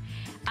 Remember,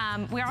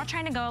 we're all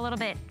trying to go a little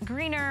bit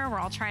greener. We're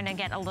all trying to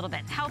get a little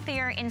bit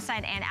healthier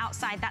inside and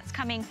outside. That's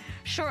coming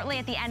shortly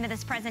at the end of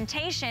this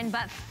presentation.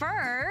 But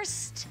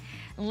first,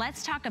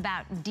 let's talk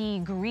about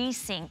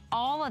degreasing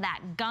all of that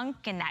gunk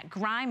and that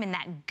grime and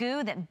that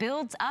goo that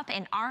builds up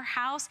in our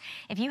house.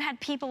 If you had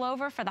people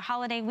over for the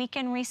holiday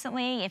weekend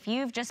recently, if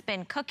you've just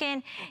been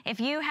cooking, if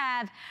you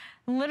have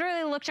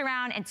literally looked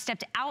around and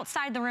stepped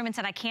outside the room and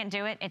said, I can't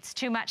do it, it's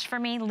too much for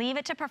me, leave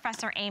it to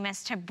Professor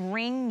Amos to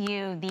bring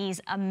you these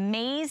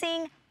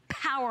amazing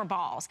power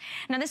balls.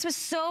 Now, this was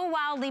so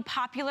wildly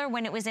popular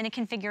when it was in a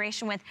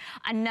configuration with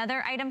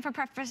another item for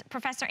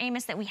Professor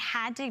Amos that we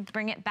had to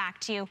bring it back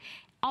to you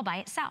all by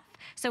itself.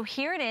 So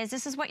here it is.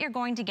 This is what you're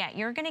going to get.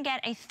 You're going to get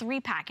a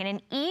 3-pack, and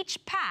in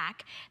each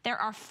pack there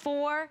are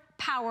 4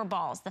 power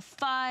balls. The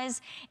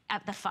fizz,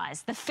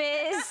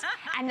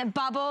 and the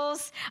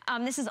bubbles.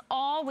 This is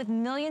all with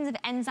millions of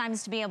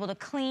enzymes to be able to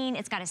clean.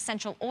 It's got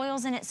essential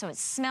oils in it, so it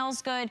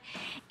smells good.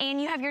 And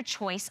you have your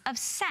choice of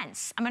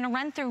scents. I'm gonna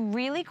run through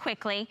really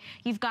quickly.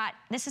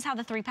 This is how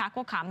the 3-pack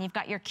will come. You've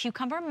got your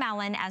cucumber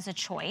melon as a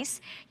choice.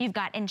 You've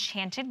got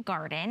enchanted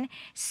garden,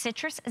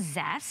 citrus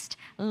zest,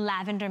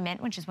 lavender mint,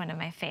 which is one of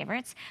my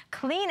favorites,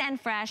 clean and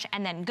fresh,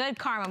 and then good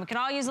karma. We could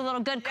all use a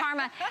little good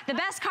karma. The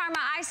best karma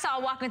I saw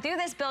walking through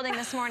this building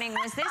this morning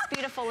was this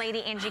beautiful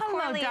lady, Angie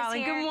Corley. Hello,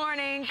 darling. Good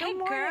morning. Hey, good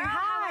morning. Girl,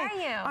 Hi. how are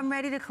you? I'm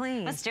ready to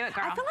clean. Let's do it,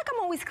 girl. I feel like I'm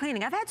always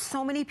cleaning. I've had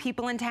so many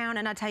people in town,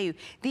 and I'll tell you,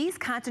 these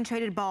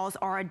concentrated balls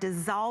are a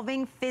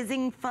dissolving,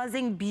 fizzing,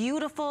 fuzzing,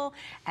 beautiful,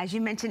 as you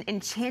mentioned,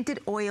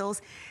 enchanted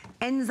oils,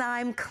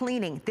 enzyme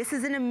cleaning. This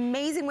is an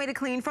amazing way to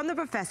clean from the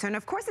Professor, and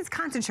of course it's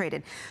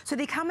concentrated. So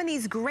they come in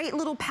these great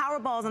little power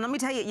balls, and let me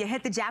tell you, you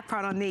hit the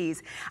jackpot on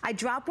these. I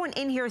dropped one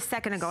in here a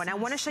second ago, and I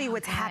want to show you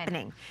what's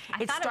happening.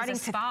 It's thought starting it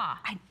was a spa.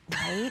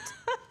 Right?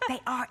 They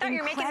are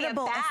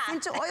incredible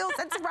essential oils.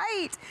 That's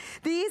right.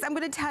 These, I'm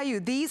going to tell you,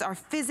 these are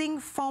fizzing,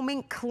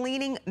 foaming,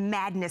 cleaning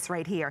madness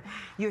right here.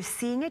 You're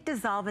seeing it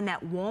dissolve in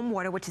that warm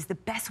water, which is the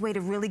best way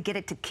to really get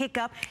it to kick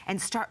up and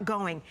start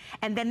going.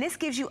 And then this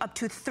gives you up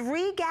to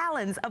 3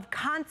 gallons of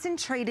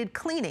concentrated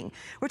cleaning.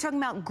 We're talking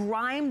about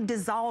grime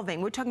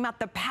dissolving. We're talking about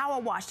the power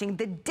washing,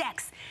 the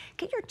decks.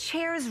 Get your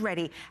chairs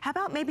ready. How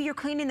about maybe you're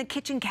cleaning the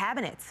kitchen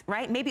cabinets,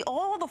 right? Maybe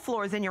all the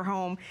floors in your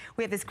home.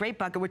 We have this great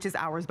bucket, which is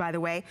ours, by the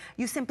way.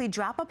 You simply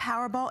drop a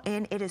Powerball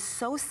in. It is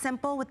so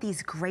simple with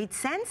these great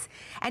scents,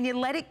 and you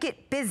let it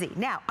get busy.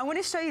 Now, I want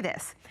to show you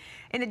this.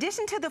 In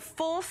addition to the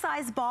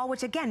full-size ball,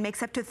 which again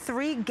makes up to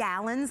 3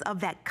 gallons of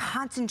that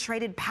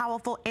concentrated,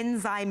 powerful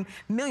enzyme,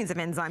 millions of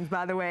enzymes,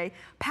 by the way,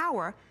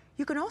 power,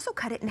 you can also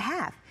cut it in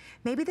half.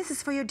 Maybe this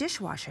is for your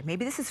dishwasher.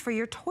 Maybe this is for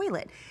your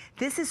toilet.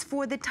 This is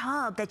for the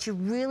tub that you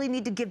really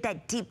need to give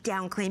that deep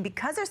down clean.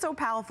 Because they're so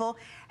powerful,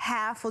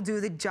 half will do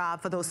the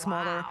job for those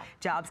smaller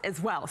jobs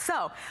as well.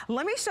 So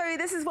let me show you,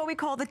 this is what we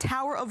call the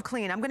Tower of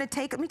Clean. I'm gonna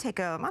take, let me take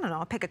a, I don't know,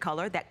 I'll pick a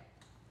color, that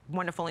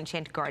wonderful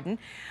enchanted garden.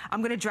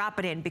 I'm gonna drop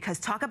it in because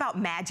talk about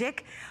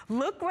magic.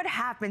 Look what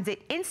happens.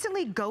 It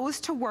instantly goes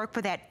to work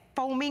for that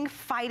foaming,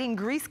 fighting,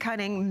 grease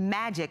cutting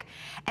magic.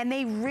 And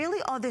they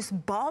really are this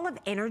ball of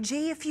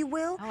energy, if you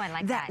will. Oh, I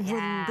like that.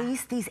 Yeah.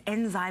 Release these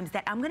enzymes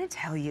that I'm gonna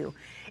tell you,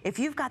 if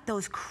you've got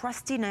those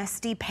crusty,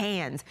 nasty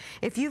pans,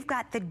 if you've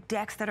got the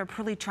decks that are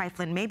pretty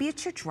trifling, maybe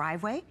it's your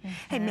driveway,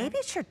 hey, maybe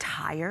it's your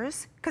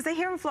tires, because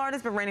here in Florida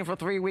it's been raining for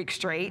 3 weeks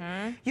straight.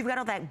 You've got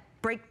all that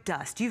brake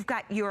dust. You've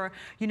got your,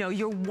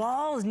 your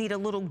walls need a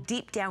little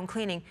deep down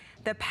cleaning.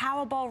 The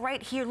Powerball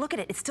right here, look at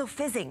it, it's still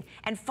fizzing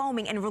and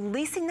foaming and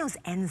releasing those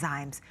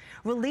enzymes,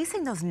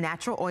 releasing those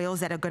natural oils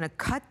that are gonna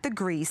cut the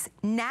grease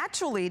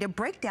naturally to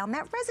break down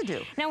that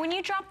residue. Now, when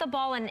you drop the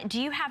ball in,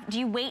 do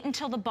you wait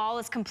until the ball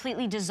is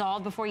completely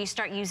dissolved before you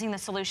start using the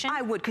solution?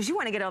 I would, because you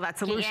wanna get all that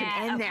solution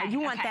in there.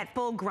 You want that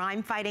full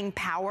grime fighting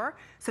power.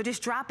 So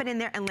just drop it in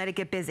there and let it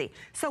get busy.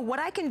 So what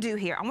I can do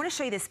here, I wanna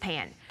show you this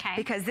pan.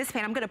 Because this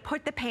pan, I'm gonna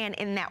put the pan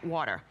in that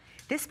water.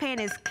 This pan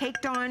is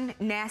caked on,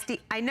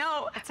 nasty. I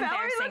know. That's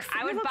embarrassing.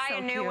 I would buy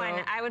a new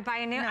one. I would buy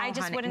a new. No, I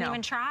just honey, wouldn't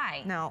even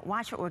try. No,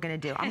 watch what we're gonna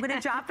do. I'm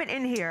gonna drop it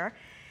in here,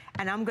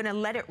 and I'm gonna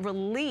let it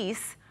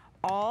release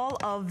all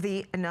of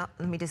the. No,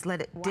 let me just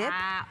let it dip.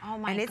 Wow. Oh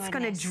my goodness. And it's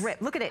gonna drip.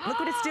 Look at it. Look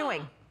what it's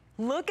doing.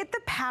 Look at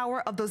the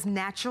power of those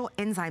natural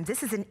enzymes.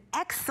 This is an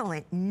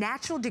excellent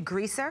natural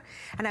degreaser,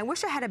 and I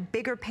wish I had a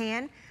bigger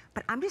pan,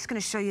 but I'm just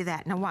gonna show you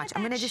that. Now watch.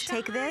 I'm gonna just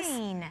take this.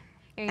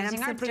 You're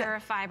using our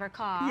Durafiber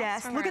cloth.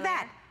 Yes. Look at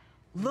that.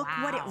 Look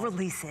what it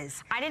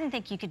releases. I didn't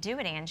think you could do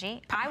it,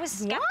 Angie. I was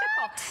skeptical.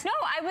 What? No,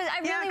 I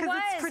really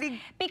was. It's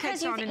pretty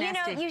because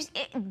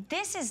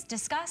this is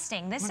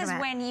disgusting. This is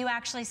when you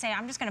actually say,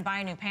 I'm just going to buy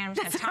a new pan. I'm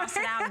just going to toss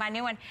it out and buy a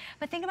new one.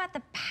 But think about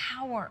the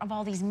power of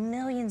all these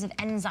millions of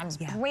enzymes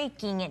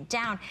breaking it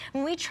down. I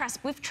mean, we've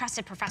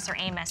trusted Professor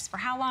Amos for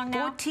how long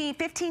now?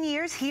 15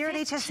 years here at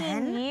HSN.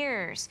 15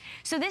 years.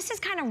 So this is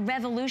kind of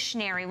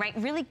revolutionary, right?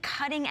 Really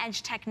cutting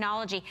edge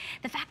technology.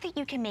 The fact that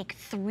you can make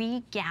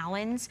 3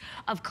 gallons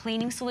of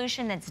cleaning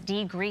solution that's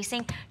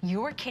degreasing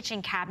your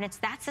kitchen cabinets,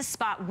 that's a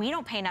spot we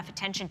don't pay enough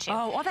attention to.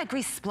 Oh, all that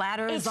grease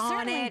splatters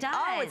on it.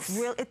 Does.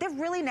 Oh, they're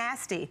really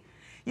nasty.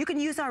 You can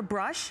use our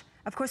brush.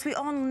 Of course, we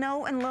all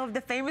know and love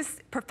the famous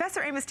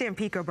Professor Amos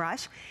Tampico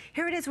brush.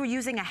 Here it is, we're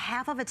using a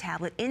half of a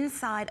tablet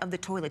inside of the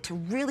toilet to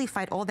really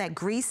fight all that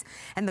grease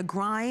and the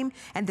grime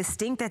and the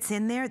stink that's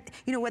in there.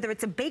 You know, whether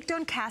it's a baked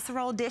on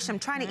casserole dish, I'm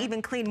trying to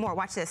even clean more.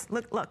 Watch this,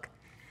 look.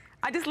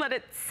 I just let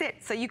it sit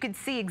so you can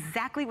see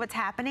exactly what's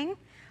happening.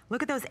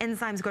 Look at those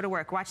enzymes go to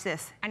work. Watch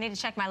this. I need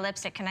to check my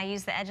lipstick. Can I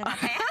use the edge of my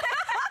pan?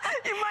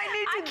 You might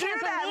need to do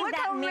that. Look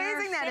how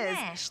amazing that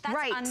is.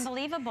 That's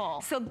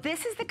unbelievable. So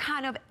this is the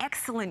kind of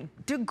excellent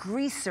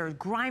degreaser,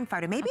 grime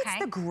fighter. Maybe it's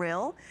the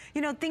grill.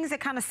 You know, things that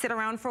kind of sit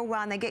around for a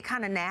while and they get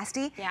kind of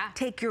nasty.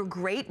 Take your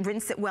grate,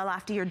 rinse it well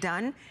after you're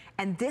done.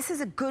 And this is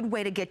a good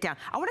way to get down.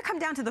 I want to come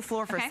down to the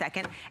floor for a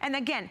second. And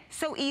again,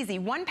 so easy.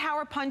 1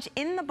 power punch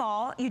in the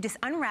ball. You just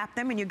unwrap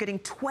them and you're getting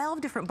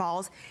 12 different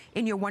balls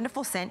in your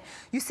wonderful scent.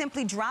 You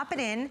simply drop it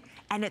in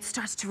and it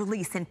starts to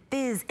release and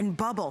fizz and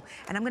bubble.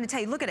 And I'm going to tell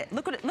you, look at it.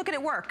 Look at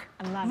it work.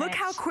 I love it. Look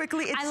how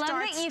quickly it starts to work.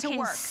 I love that you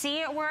can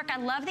see it work. I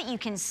love that you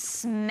can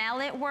smell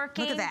it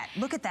working. Look at that.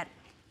 Look at that.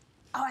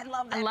 Oh, I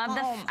love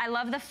that foam. I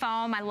love the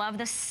foam. I love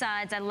the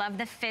suds. I love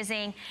the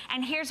fizzing.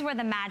 And here's where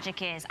the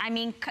magic is. I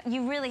mean,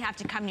 you really have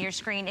to come to your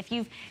screen. If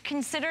you've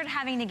considered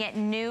having to get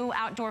new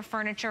outdoor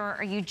furniture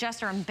or you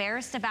just are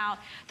embarrassed about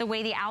the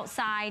way the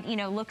outside,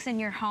 looks in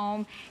your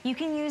home, you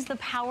can use the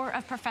power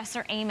of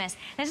Professor Amos.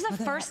 This is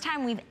the first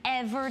time we've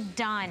ever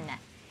done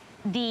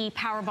the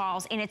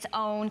Powerballs in its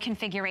own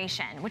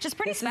configuration, which is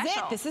pretty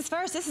special. This is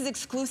first. This is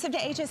exclusive to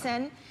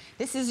HSN.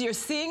 This is you're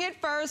seeing it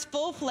first,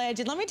 full-fledged.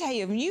 And let me tell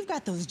you, when you've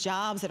got those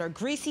jobs that are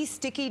greasy,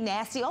 sticky,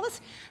 nasty, all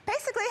this,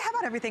 basically, how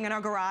about everything in our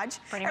garage?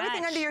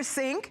 Everything under your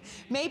sink.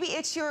 Maybe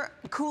it's your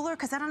cooler,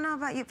 because I don't know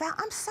about you, Val,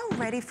 I'm so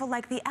ready for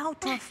like the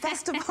outdoor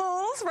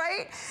festivals,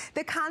 right?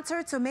 The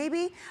concerts, or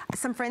maybe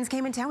some friends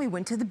came in town. We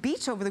went to the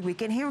beach over the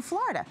weekend here in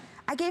Florida.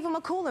 I gave them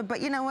a cooler, but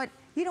you know what?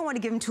 You don't want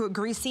to give them to it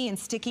greasy and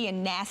sticky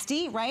and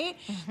nasty, right?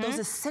 Those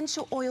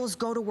essential oils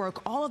go to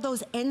work. All of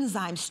those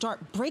enzymes start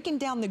breaking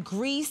down the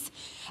grease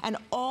and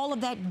all of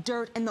that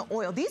dirt and the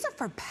oil. These are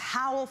for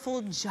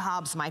powerful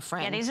jobs, my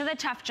friend. Yeah, these are the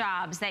tough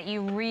jobs that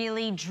you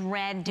really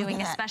dread doing,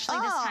 especially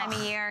this time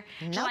of year.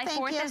 July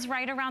 4th is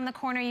right around the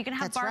corner. You're going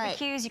to have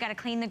barbecues. You got to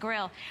clean the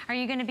grill. Are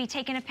you going to be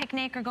taking a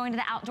picnic or going to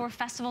the outdoor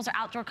festivals or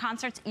outdoor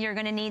concerts? You're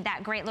going to need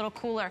that great little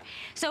cooler.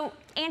 So,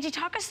 Angie,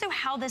 talk us through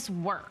how this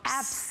works.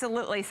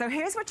 Absolutely. So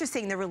here's what you're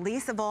seeing, the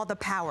release of all the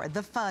power,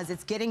 the fuzz,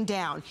 it's getting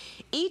down.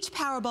 Each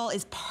Powerball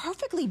is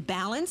perfectly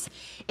balanced.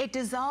 It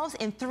dissolves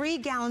in 3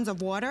 gallons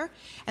of water.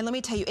 And let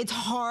me tell you, it's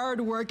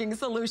hard-working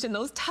solution.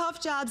 Those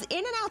tough jobs in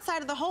and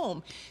outside of the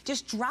home.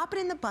 Just drop it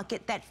in the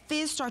bucket, that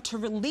fizz start to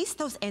release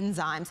those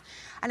enzymes.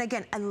 And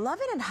again, I love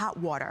it in hot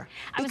water.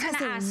 I was going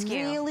to ask you.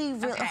 Really,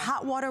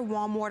 hot water,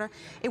 warm water.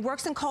 It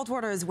works in cold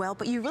water as well,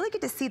 but you really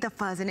get to see the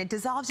fuzz and it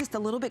dissolves just a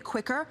little bit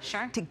quicker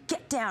to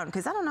get down.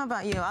 Because I don't know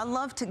about you, I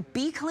love to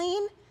be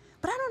clean,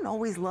 but I don't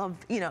always love,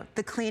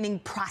 the cleaning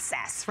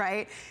process,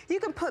 right? You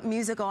can put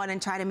music on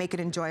and try to make it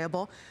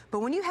enjoyable, but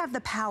when you have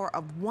the power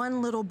of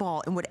 1 little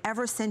ball in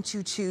whatever scent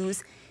you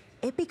choose,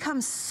 it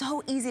becomes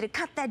so easy to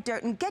cut that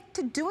dirt and get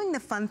to doing the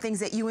fun things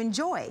that you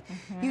enjoy.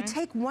 You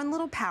take one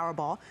little power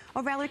ball.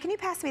 Oh, Valerie, can you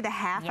pass me the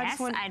half? Yes,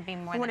 I'd be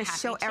more than happy to. I want to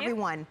show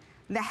everyone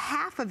the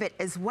half of it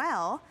as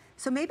well.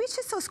 So maybe it's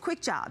just those quick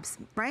jobs,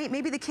 right?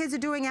 Maybe the kids are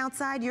doing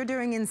outside, you're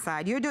doing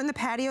inside. You're doing the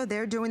patio,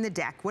 they're doing the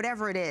deck,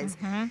 whatever it is.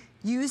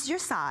 Use your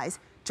size,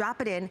 drop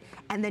it in,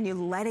 and then you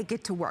let it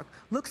get to work.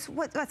 Look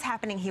what's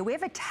happening here. We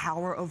have a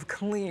tower of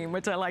clean,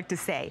 which I like to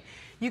say.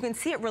 You can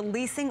see it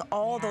releasing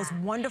all those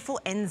wonderful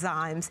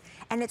enzymes,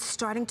 and it's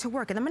starting to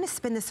work. And I'm gonna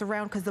spin this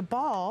around because the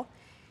ball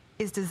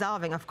is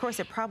dissolving. Of course,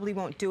 it probably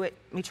won't do it.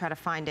 Let me try to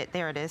find it.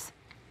 There it is.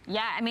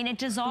 Yeah, I mean, it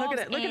dissolves. Look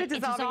at it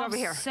dissolving over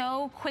here.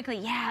 So quickly.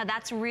 Yeah,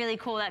 that's really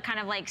cool. That kind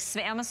of like,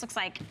 it almost looks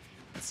like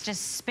it's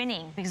just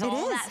spinning because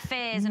all that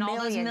fizz and all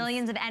those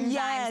millions of enzymes.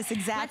 Yes,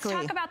 exactly.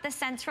 Let's talk about the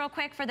scents real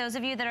quick for those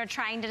of you that are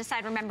trying to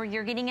decide. Remember,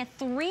 you're getting a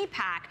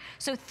 3-pack,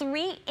 so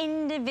 3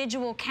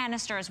 individual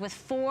canisters with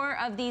 4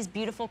 of these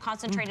beautiful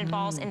concentrated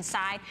balls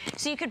inside.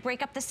 So you could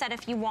break up the set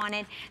if you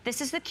wanted.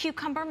 This is the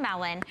cucumber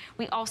melon.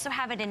 We also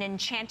have it in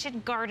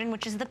Enchanted Garden,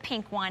 which is the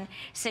pink one,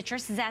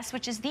 Citrus Zest,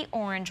 which is the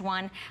orange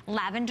one,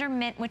 Lavender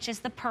Mint, which is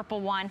the purple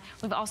one.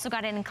 We've also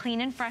got it in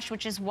Clean and Fresh,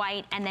 which is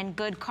white, and then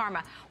Good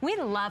Karma. We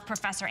love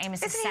Professor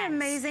Amos' Isn't he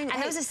amazing?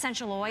 And those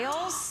essential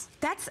oils.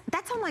 That's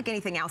unlike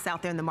anything else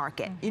out there in the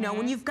market. You know,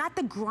 when you've got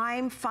the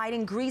grime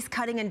fighting, grease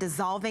cutting, and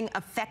dissolving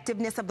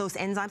effectiveness of those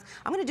enzymes.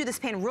 I'm gonna do this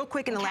pan real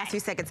quick in the last few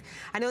seconds.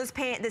 I know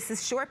this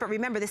is short, but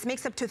remember, this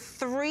makes up to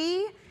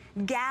 3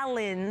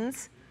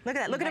 gallons. Look at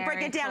that, look at it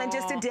break it down in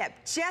just a dip.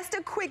 Just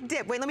a quick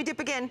dip. Wait, let me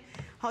dip again.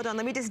 Hold on,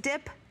 let me just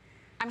dip.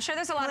 I'm sure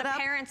there's a lot of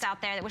parents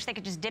out there that wish they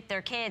could just dip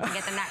their kids and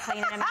get them that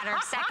clean in a matter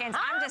of seconds.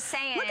 I'm just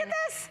saying. Look at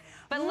this.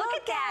 But look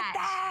at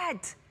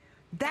that.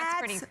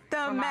 That's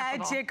the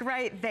magic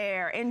right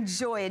there.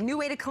 Enjoy it. New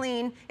way to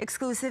clean,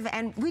 exclusive,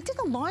 and we did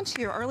a launch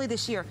here early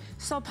this year.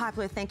 So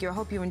popular, thank you. I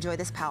hope you enjoy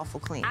this powerful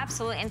clean.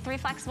 Absolutely, and 3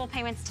 flexible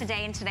payments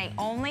today and today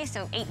only,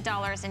 so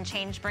 $8 and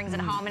change brings it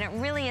home, and it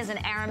really is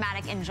an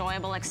aromatic,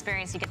 enjoyable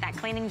experience. You get that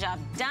cleaning job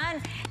done.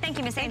 Thank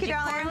you, Miss Angie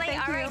Corley.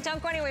 All right, don't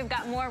go anywhere. We've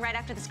got more right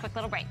after this quick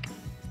little break.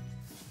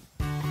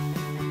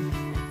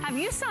 Have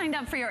you signed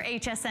up for your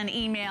HSN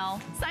email?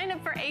 Sign up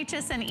for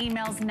HSN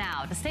emails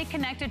now to stay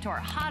connected to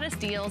our hottest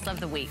deals of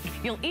the week.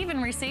 You'll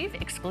even receive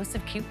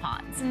exclusive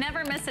coupons.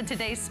 Never miss a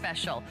today's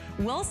special.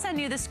 We'll send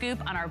you the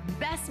scoop on our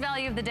best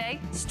value of the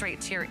day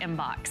straight to your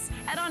inbox.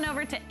 Head on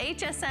over to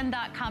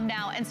hsn.com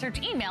now and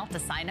search email to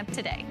sign up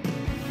today.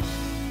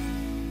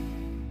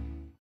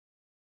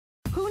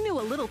 Who knew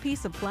a little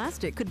piece of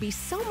plastic could be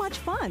so much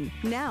fun?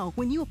 Now,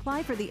 when you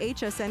apply for the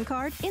HSN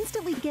card,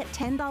 instantly get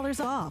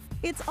 $10 off.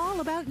 It's all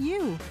about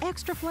you.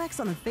 Extra flex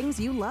on the things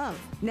you love.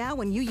 Now,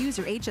 when you use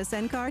your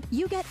HSN card,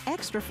 you get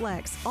extra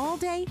flex all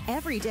day,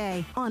 every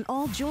day on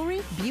all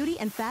jewelry, beauty,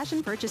 and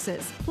fashion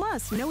purchases.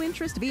 Plus, no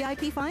interest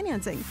VIP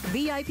financing,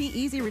 VIP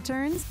easy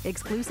returns,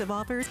 exclusive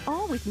offers,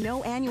 all with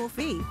no annual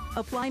fee.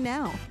 Apply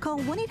now. Call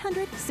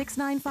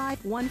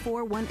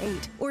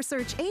 1-800-695-1418 or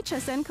search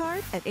HSN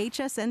card at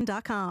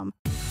hsn.com.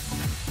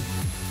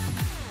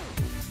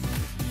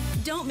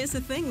 Don't miss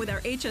a thing with our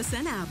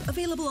HSN app,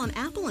 available on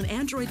Apple and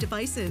Android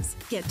devices.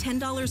 Get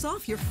 $10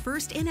 off your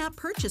first in-app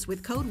purchase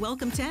with code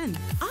WELCOME10.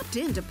 Opt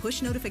in to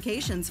push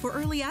notifications for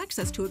early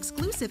access to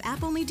exclusive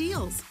app-only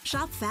deals.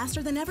 Shop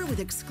faster than ever with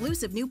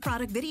exclusive new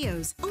product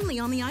videos, only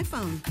on the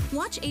iPhone.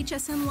 Watch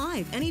HSN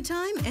Live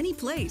anytime, any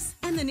place.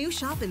 And the new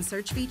Shop and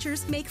Search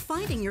features make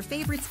finding your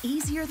favorites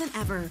easier than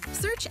ever.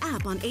 Search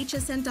app on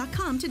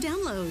hsn.com to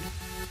download.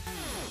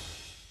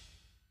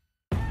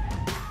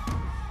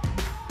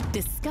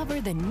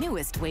 Discover the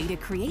newest way to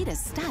create a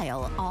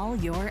style all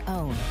your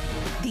own.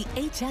 The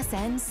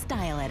HSN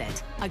Style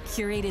Edit, a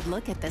curated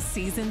look at the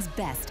season's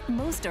best,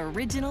 most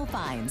original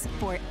finds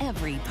for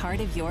every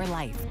part of your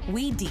life.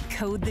 We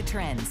decode the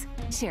trends,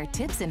 share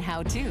tips and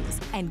how-tos,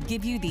 and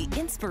give you the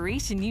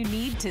inspiration you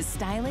need to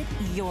style it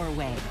your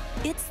way.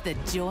 It's the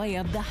joy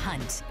of the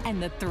hunt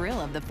and the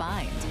thrill of the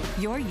find.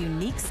 Your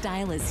unique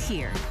style is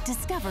here.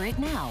 Discover it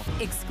now,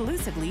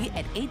 exclusively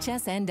at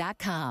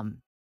hsn.com.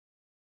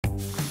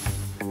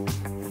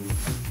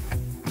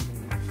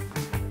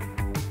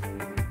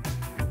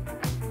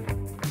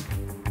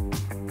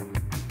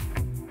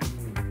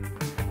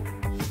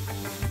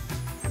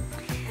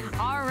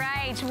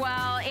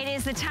 Well, it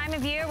is the time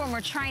of year when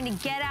we're trying to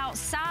get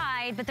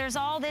outside, but there's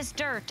all this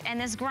dirt and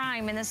this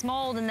grime and this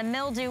mold and the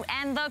mildew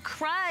and the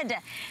crud.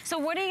 So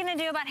what are you gonna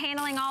do about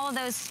handling all of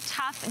those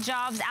tough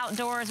jobs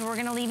outdoors? We're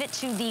gonna leave it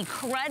to the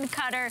crud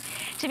cutter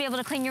to be able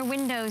to clean your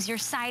windows, your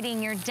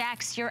siding, your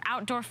decks, your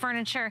outdoor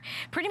furniture,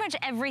 pretty much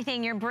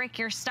everything, your brick,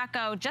 your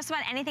stucco, just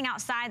about anything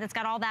outside that's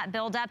got all that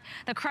buildup.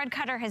 The crud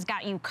cutter has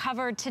got you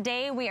covered.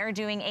 Today we are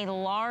doing a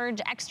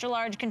large, extra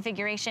large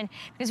configuration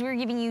because we're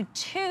giving you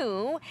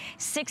 2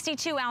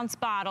 62-ounce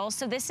bottles. nozzles.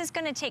 So this is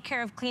gonna take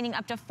care of cleaning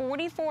up to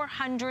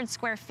 4,400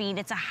 square feet.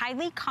 It's a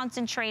highly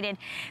concentrated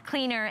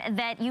cleaner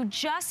that you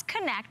just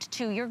connect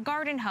to your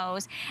garden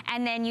hose,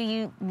 and then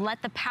you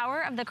let the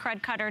power of the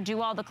Crud Cutter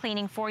do all the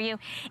cleaning for you.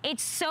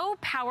 It's so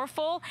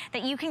powerful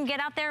that you can get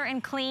out there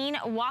and clean,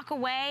 walk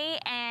away,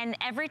 and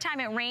every time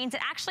it rains,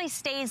 it actually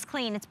stays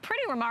clean. It's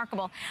pretty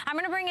remarkable. I'm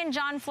gonna bring in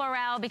John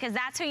Florell because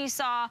that's who you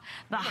saw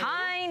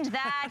behind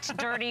that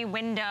dirty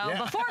window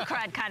before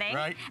Crud Cutting.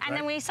 And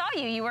then we saw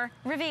you were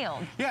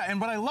revealed. Yeah, and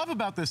what I love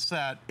about this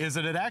set is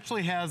that it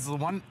actually has the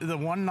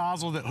one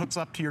nozzle that hooks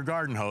up to your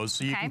garden hose,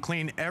 so you can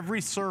clean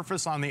every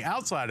surface on the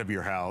outside of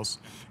your house.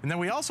 And then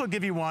we also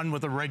give you one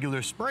with a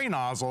regular spray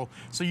nozzle,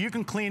 so you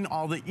can clean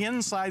all the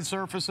inside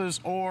surfaces,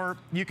 or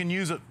you can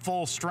use it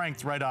full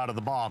strength right out of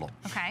the bottle.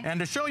 And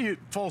to show you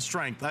full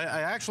strength, I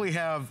actually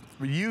have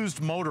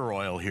used motor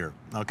oil here,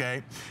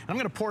 okay? I'm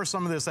gonna pour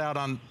some of this out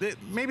on,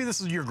 maybe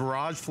this is your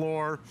garage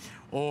floor,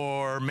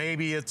 or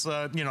maybe it's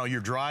you know,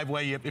 your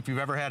driveway, if you've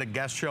ever had a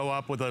guest show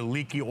up with a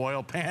leaky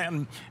oil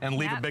pan and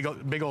leave a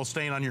big old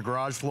stain on your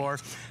garage floor.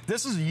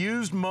 This is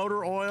used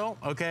motor oil,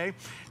 okay?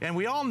 And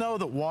we all know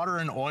that water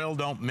and oil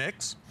don't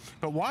mix.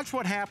 But watch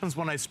what happens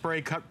when I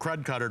spray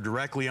Crud Cutter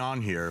directly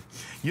on here.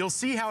 You'll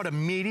see how it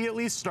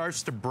immediately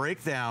starts to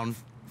break down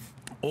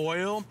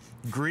oil,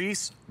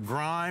 grease,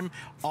 grime,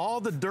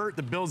 all the dirt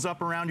that builds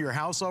up around your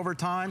house over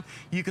time.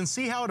 You can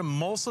see how it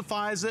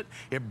emulsifies it,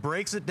 it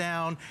breaks it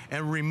down,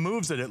 and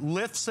removes it. It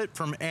lifts it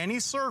from any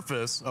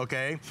surface,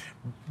 okay,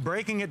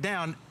 breaking it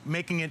down,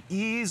 making it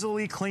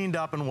easily cleaned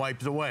up and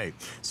wiped away.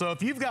 So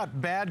if you've got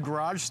bad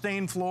garage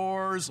stain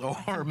floors,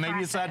 or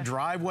maybe it's that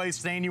driveway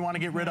stain you want to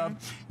get rid of,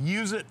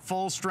 use it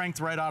full strength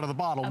right out of the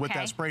bottle with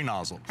that spray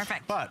nozzle.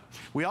 But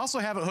we also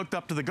have it hooked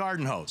up to the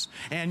garden hose.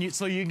 And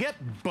so you get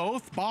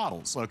both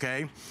bottles,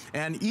 okay?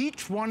 And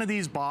each one of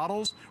these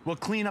bottles will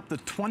clean up to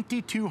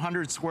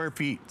 2,200 square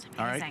feet.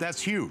 All right,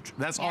 that's huge.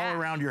 That's all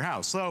around your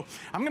house. So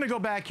I'm going to go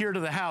back here to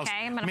the house.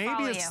 I'm gonna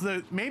follow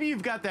you. Maybe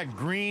you've got that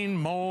green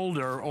mold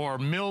or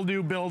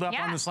mildew buildup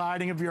on the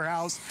siding of your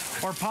house,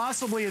 or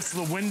possibly it's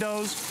the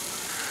windows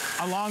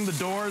along the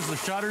doors, the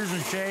shutters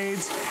and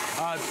shades,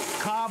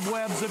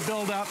 cobwebs that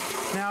build up.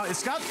 Now,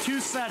 it's got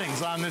two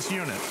settings on this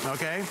unit,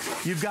 okay?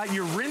 You've got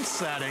your rinse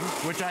setting,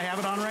 which I have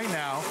it on right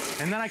now,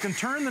 and then I can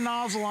turn the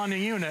nozzle on the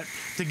unit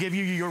to give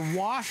you your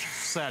wash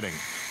setting.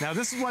 Now,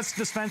 this is what's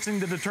dispensing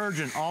the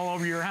detergent all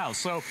over your house.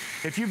 So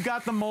if you've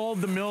got the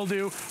mold, the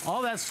mildew,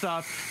 all that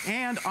stuff,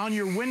 and on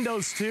your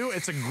windows too,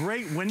 it's a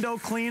great window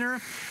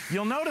cleaner.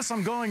 You'll notice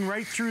I'm going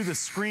right through the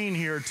screen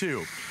here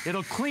too.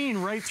 It'll clean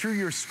right through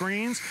your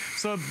screens.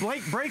 So it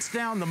breaks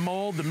down the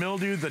mold, the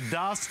mildew, the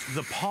dust,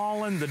 the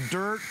pollen, the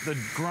dirt, the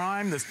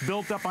grime that's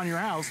built up on your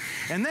house.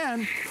 And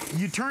then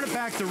you turn it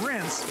back to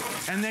rinse,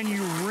 and then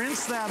you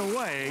rinse that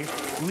away,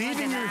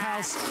 leaving your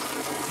house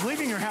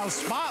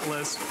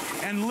spotless,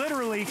 and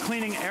literally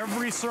cleaning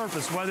every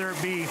surface, whether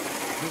it be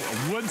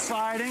wood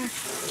siding,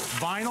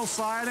 vinyl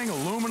siding,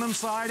 aluminum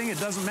siding, it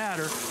doesn't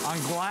matter, on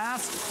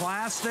glass,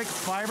 plastic,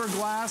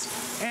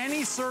 fiberglass,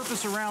 any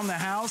surface around the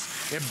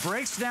house. It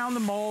breaks down the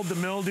mold, the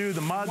mildew,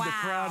 the mud, the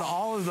crud,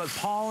 all of the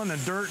pollen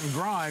and dirt and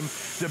grime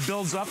that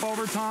builds up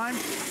over time,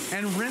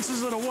 and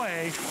rinses it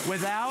away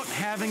without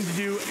having to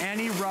do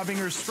any rubbing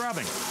or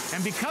scrubbing.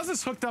 And because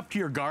it's hooked up to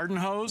your garden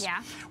hose,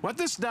 what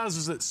this does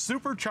is it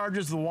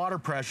supercharges the water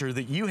pressure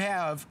that you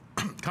have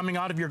coming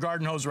out of your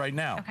garden hose right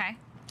now.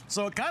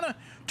 So it kind of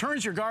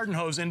turns your garden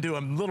hose into a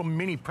little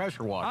mini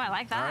pressure washer. Oh, I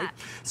like that. All right?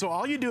 So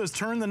all you do is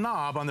turn the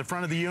knob on the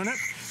front of the unit.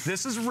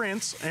 This is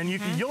rinse, and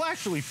you'll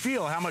actually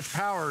feel how much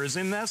power is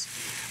in this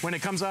when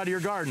it comes out of your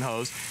garden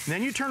hose. And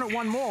then you turn it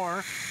one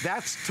more,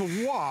 that's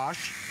to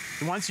wash.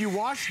 Once you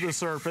wash the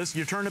surface,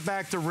 you turn it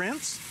back to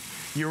rinse.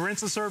 You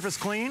rinse the surface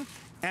clean,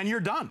 and you're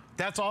done.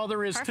 That's all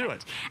there is to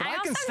it. But I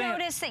also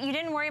noticed that you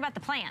didn't worry about the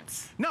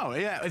plants. No,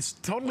 it's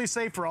totally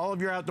safe for all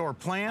of your outdoor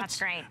plants. That's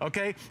great.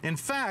 Okay, in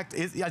fact,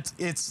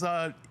 it's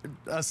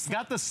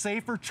got the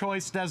Safer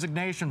Choice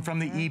designation from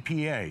the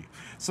EPA.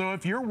 So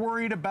if you're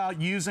worried about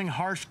using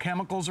harsh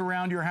chemicals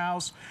around your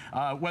house,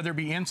 whether it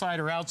be inside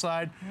or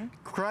outside,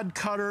 Crud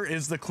Cutter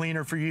is the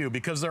cleaner for you,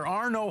 because there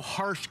are no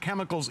harsh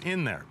chemicals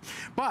in there.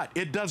 But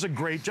it does a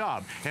great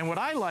job. And what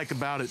I like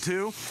about it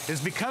too is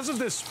because of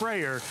this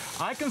sprayer,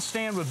 I can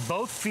stand with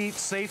both feet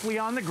safely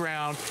on the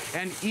ground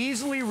and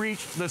easily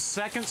reach the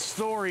second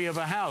story of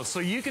a house. So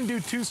you can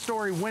do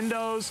two-story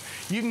windows,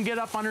 you can get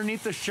up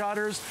underneath the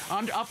shutters,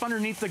 up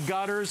underneath the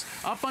gutters,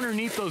 up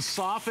underneath those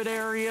soffit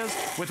areas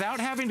without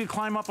having to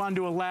climb up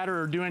onto a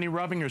ladder or do any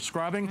rubbing or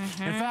scrubbing.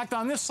 In fact,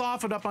 on this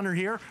soffit up under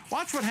here,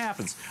 watch what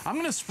happens. I'm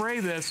gonna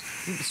spray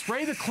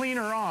the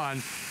cleaner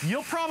on.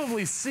 You'll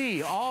probably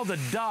see all the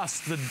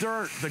dust, the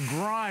dirt, the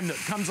grime that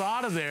comes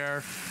out of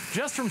there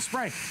just from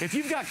spraying. If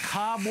you've got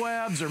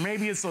cobwebs, or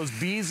maybe it's those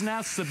bees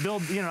nests that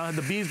build,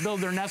 the bees build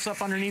their nests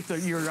up underneath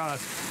your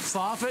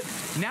soffit,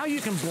 now you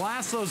can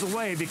blast those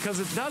away because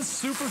it does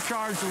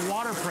supercharge the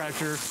water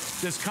pressure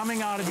that's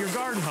coming out of your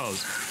garden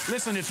hose.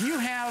 Listen, if you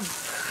have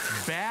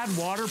bad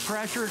water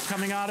pressure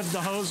coming out of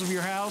the hose of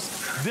your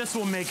house, this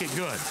will make it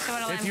good.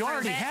 So if you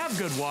already have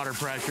good water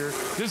pressure,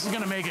 this is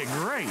gonna make it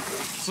great.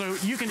 So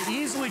you can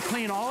easily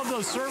clean all of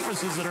those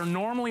surfaces that are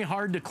normally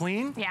hard to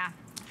clean. Yeah.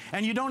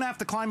 And you don't have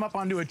to climb up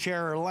onto a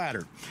chair or a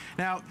ladder.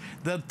 Now,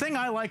 the thing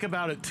I like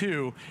about it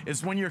too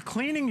is when you're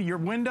cleaning your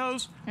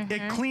windows,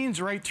 it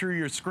cleans right through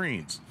your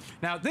screens.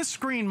 Now, this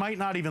screen might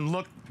not even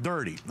look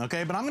dirty,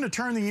 okay? But I'm gonna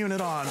turn the unit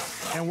on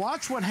and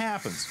watch what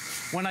happens.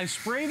 When I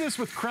spray this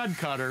with Crud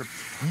Cutter,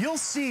 you'll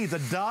see the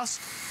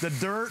dust, the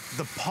dirt,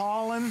 the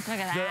pollen,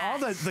 all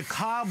the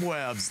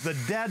cobwebs, the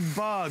dead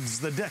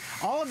bugs,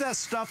 all of that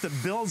stuff that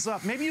builds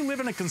up. Maybe you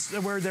live in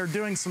where they're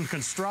doing some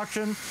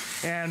construction,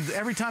 and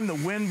every time the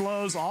wind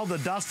blows, all the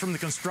dust from the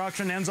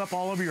construction ends up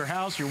all over your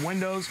house, your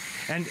windows.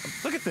 And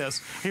look at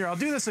this. Here, I'll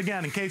do this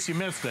again in case you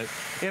missed it.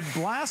 It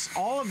blasts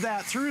all of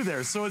that through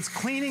there, so it's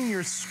cleaning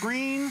your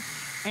screen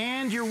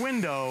and your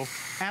window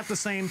at the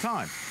same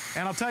time.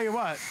 And I'll tell you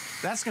what,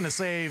 that's gonna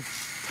save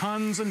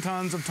tons and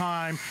tons of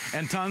time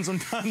and tons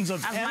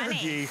of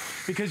energy,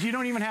 because you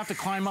don't even have to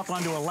climb up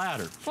onto a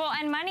ladder. Well,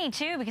 and money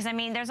too, because I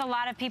mean, there's a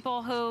lot of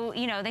people who,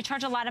 you know, they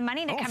charge a lot of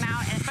money to come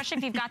out, and especially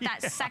if you've got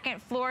that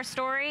second floor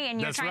story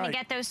and you're trying to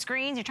get those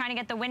screens, you're trying to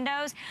get the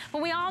windows.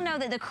 But we all know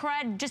that the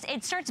crud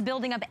it starts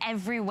building up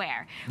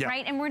everywhere,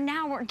 right? And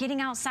we're getting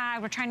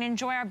outside, we're trying to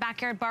enjoy our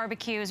backyard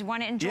barbecues, we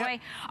want to enjoy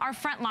our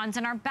front lawns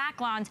and our back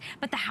lawns,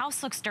 but the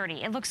house looks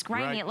dirty, it looks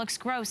grimy, it looks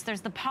gross,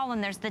 there's the pollen,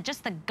 there's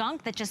just the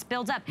gunk that just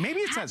builds up.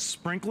 Maybe it's that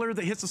sprinkler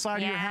that hits the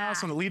side of your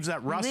house and it leaves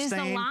that rust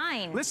stain. The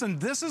line. Listen,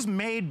 this is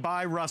made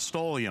by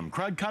Rust-Oleum.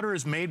 Crud Cutter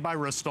is made by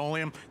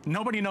Rust-Oleum.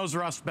 Nobody knows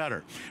rust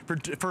better.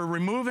 For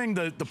removing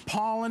the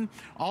pollen,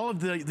 all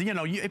of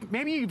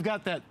maybe you've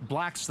got that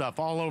black stuff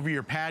all over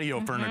your patio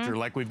furniture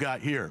like we've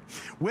got here.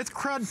 With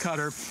Crud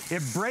Cutter,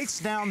 it breaks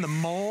down the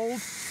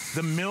mold,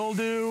 the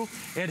mildew.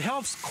 It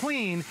helps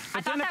clean.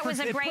 I thought that was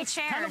a great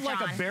chair, kind of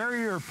like a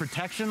barrier of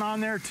protection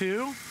on there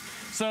too,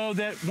 so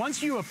that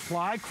once you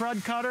apply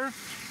Crud Cutter,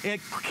 it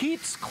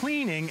keeps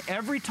cleaning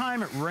every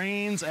time it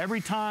rains,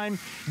 every time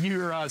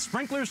your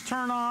sprinklers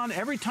turn on,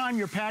 every time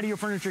your patio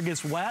furniture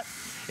gets wet.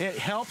 It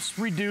helps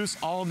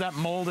reduce all of that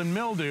mold and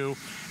mildew.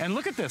 And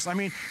look at this. I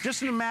mean,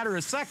 just in a matter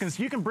of seconds,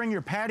 you can bring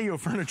your patio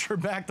furniture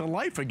back to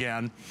life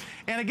again.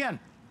 And again,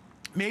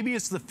 maybe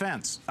it's the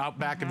fence out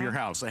back of your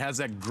house. It has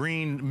that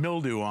green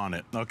mildew on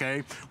it,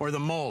 okay? Or the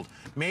mold.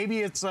 Maybe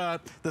it's the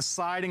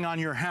siding on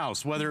your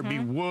house, whether it be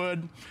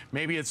wood.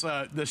 Maybe it's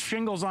the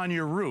shingles on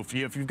your roof.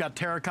 If you've got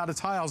terracotta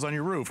tiles on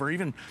your roof, or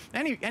even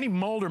any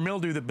mold or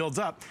mildew that builds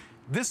up,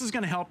 this is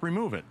going to help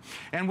remove it.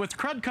 And with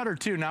Crud Cutter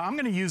too, now I'm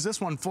going to use this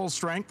one full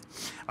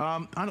strength.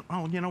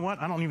 You know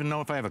what? I don't even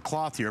know if I have a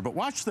cloth here, but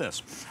watch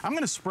this. I'm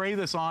going to spray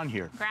this on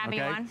here. Grab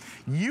me one.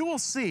 You will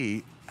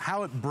see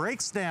how it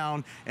breaks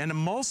down and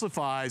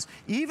emulsifies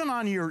even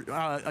on your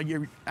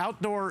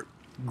outdoor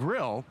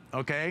grill,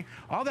 okay?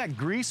 All that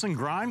grease and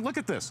grime, look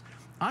at this.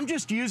 I'm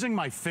just using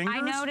my fingers. I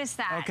noticed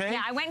that. Okay.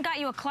 Yeah, I went and got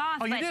you a cloth.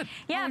 Oh, but, you did?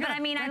 Yeah, but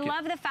I mean, Thank I you.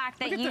 love the fact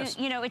that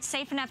you know, it's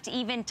safe enough to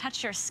even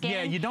touch your skin.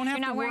 Yeah, you don't have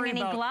You're to not worry wearing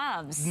any about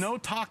gloves. No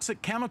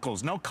toxic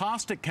chemicals, no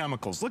caustic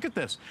chemicals. Look at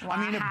this. Wow.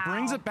 I mean, it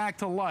brings it back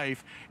to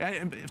life.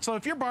 So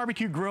if your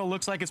barbecue grill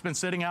looks like it's been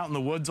sitting out in the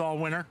woods all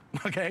winter,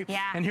 okay?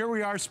 Yeah. And here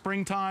we are,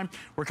 springtime.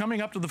 We're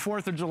coming up to the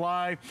 4th of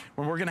July,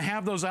 when we're gonna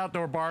have those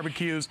outdoor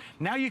barbecues.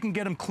 Now you can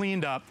get them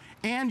cleaned up,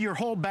 and your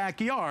whole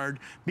backyard,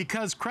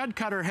 because Crud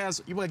Cutter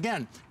has,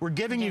 again, we're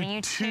giving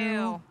you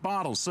two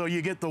bottles. So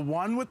you get the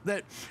one with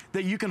that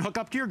you can hook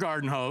up to your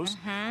garden hose,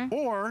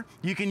 or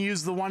you can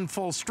use the one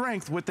full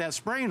strength with that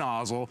spray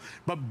nozzle.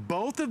 But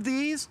both of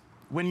these,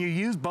 when you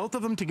use both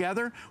of them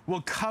together,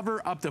 will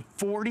cover up to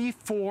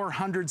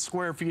 4,400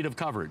 square feet of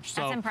coverage.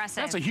 So that's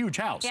impressive. That's a huge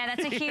house. Yeah,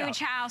 that's a huge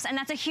house, and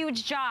that's a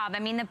huge job. I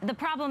mean, the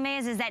problem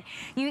is that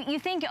you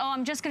think, oh,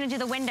 I'm just gonna do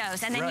the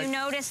windows, and then you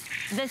notice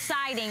the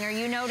siding, or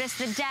you notice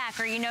the deck,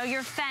 or you know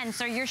your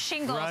fence, or your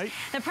shingles.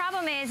 The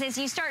problem is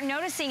you start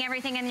noticing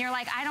everything, and you're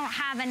like, I don't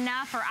have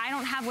enough, or I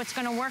don't have what's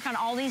gonna work on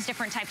all these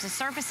different types of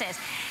surfaces.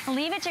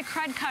 Leave it to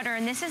Crud Cutter,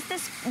 and this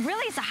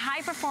really is a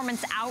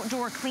high-performance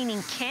outdoor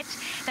cleaning kit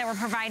that we're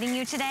providing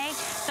you today.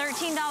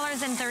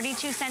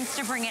 $13.32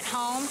 to bring it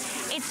home.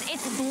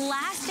 It's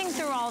blasting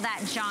through all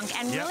that junk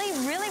and really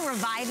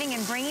reviving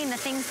and bringing the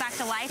things back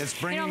to life. It's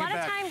bringing a lot it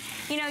back. of times,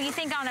 you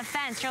think on a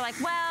fence, you're like,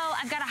 well,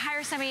 I've got to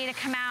hire somebody to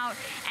come out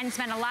and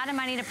spend a lot of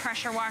money to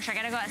pressure wash. I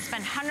got to go out and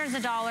spend hundreds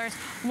of dollars.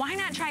 Why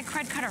not try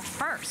Crud Cutter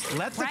first?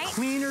 Let the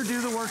cleaner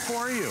do the work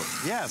for you.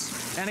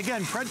 Yes. And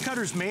again, Crud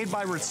Cutter's made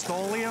by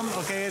Rust-Oleum.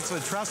 Okay, it's a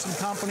trusted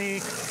company.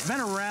 It's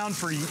been around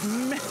for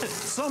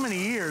so many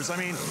years. I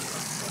mean,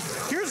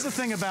 here's the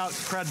the thing about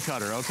Cred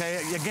Cutter,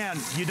 okay? Again,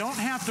 you don't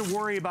have to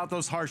worry about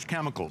those harsh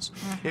chemicals.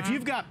 If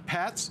you've got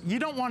pets, you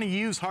don't want to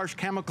use harsh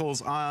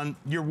chemicals on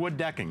your wood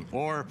decking,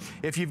 or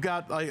if you've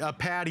got a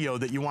patio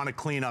that you want to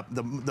clean up,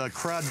 the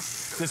crud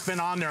that's been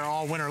on there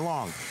all winter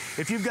long.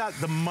 If you've got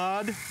the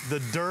mud, the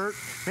dirt,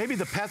 maybe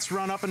the pets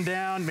run up and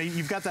down, maybe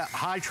you've got that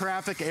high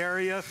traffic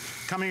area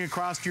coming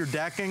across your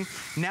decking,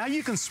 now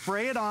you can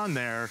spray it on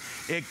there.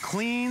 It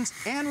cleans,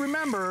 and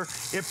remember,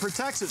 it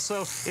protects it,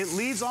 so it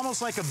leaves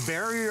almost like a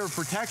barrier of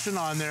protection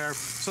on there,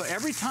 so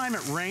every time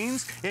it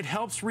rains, it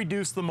helps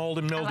reduce the mold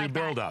and mildew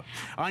buildup.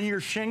 On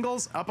your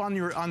shingles, up on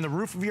the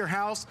roof of your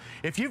house,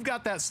 if you've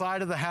got that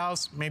side of the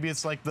house, maybe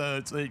it's like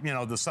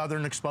the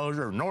southern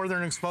exposure or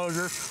northern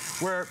exposure,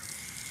 where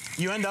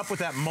you end up with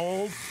that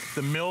mold,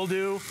 the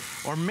mildew,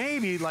 or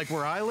maybe like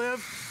where I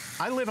live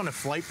on a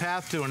flight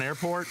path to an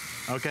airport,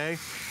 okay?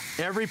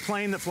 Every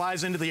plane that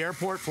flies into the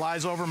airport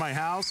flies over my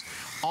house.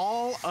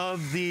 All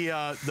of the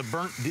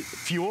burnt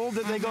fuel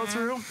that they go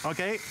through,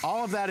 okay,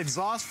 all of that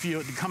exhaust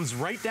fuel comes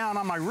right down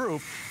on my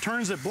roof,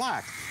 turns it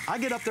black. I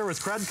get up there with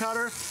Cred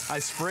Cutter, I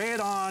spray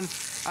it on,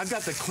 I've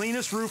got the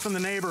cleanest roof in the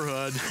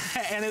neighborhood,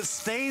 and it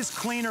stays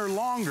cleaner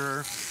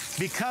longer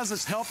because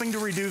it's helping to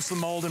reduce the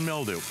mold and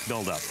mildew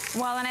buildup.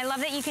 Well, and I love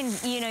that you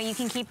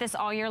can keep this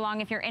all year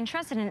long. If you're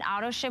interested in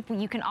auto ship,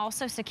 you can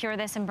also secure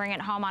this and bring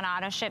it home on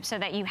auto ship so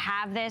that you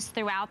have this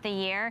throughout the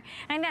year. And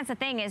I think that's the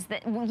thing, is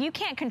that you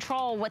can't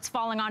control what's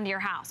falling onto your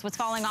house, what's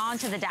falling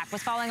onto the deck,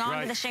 what's falling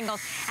onto the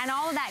shingles, and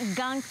all of that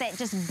gunk that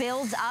just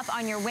builds up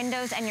on your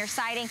windows and your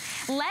siding.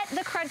 Let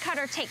the Cred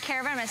Cutter take care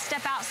of it. I'm gonna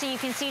step out so you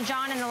can see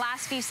John in the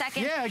last few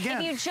seconds. Yeah,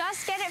 again. If you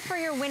just get it for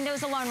your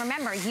windows alone,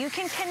 remember, you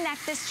can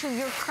connect this to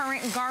your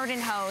current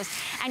garden hose,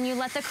 and you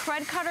let the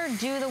Cred Cutter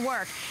do the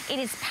work. It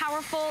is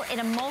powerful, it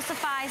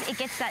emulsifies, it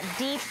gets that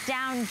deep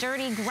down,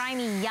 dirty,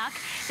 grimy yuck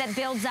that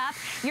builds up.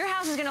 Your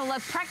house is gonna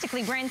look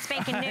practically brand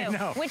spanking new,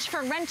 which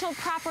for rental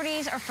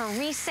properties or for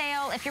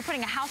resale, if you're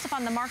putting a house up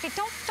on the market,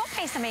 don't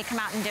pay somebody to come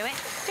out and do it.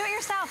 Do it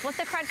yourself. Let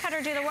the Cred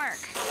Cutter do the work.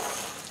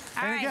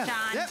 All right,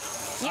 John.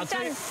 You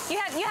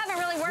haven't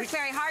really worked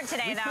very hard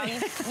today, though. You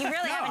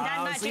really haven't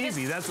done much. You're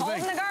just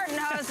holding the garden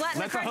hose,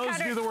 letting the Cred Cutter. Let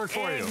the hose do the work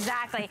for you.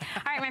 Exactly.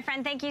 All right, my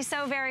friend, thank you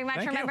so very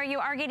much. Remember, you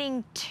are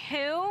getting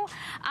 2,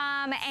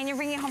 and you're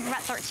bringing it home for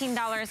about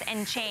 $13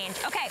 and change.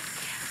 Okay,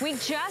 we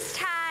just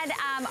had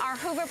our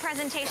Hoover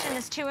presentation,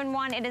 this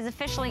 2-in-1. It is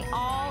officially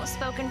all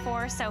spoken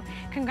for, so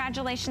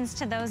congratulations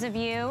to those of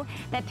you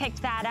that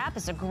picked that up.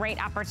 It's a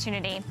great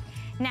opportunity.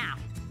 Now,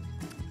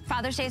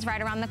 Father's Day is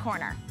right around the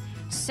corner.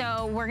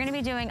 So we're gonna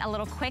be doing a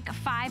little quick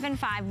 5 and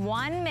 5,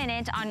 1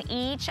 minute on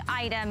each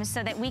item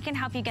so that we can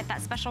help you get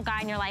that special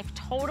guy in your life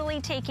totally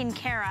taken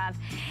care of.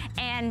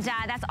 And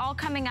that's all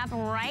coming up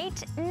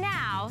right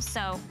now,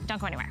 so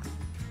don't go anywhere.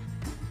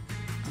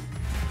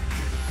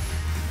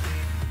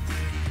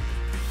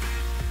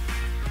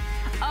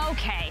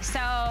 Okay,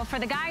 so for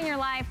the guy in your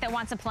life that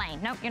wants a plane,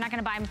 nope, you're not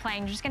gonna buy him a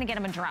plane, you're just gonna get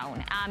him a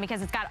drone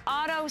because it's got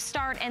auto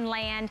start and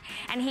land,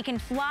 and he can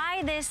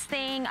fly this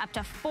thing up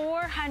to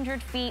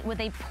 400 feet with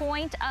a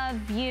point of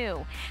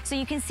view. So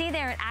you can see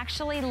there, it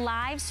actually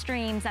live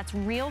streams, that's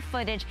real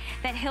footage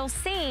that he'll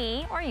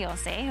see, or you'll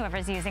see,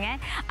 whoever's using it,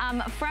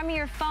 from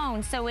your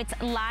phone. So it's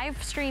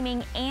live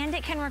streaming and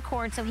it can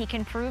record so he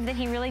can prove that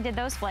he really did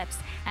those flips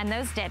and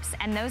those dips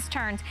and those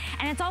turns.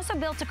 And it's also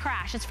built to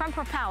crash. It's from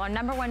Propel, our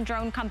 #1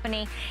 drone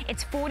company.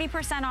 It's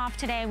 40% off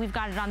today. We've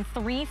got it on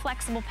 2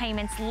 flexible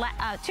payments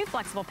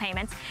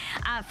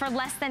for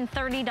less than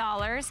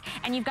 $30.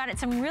 And you've got it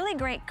some really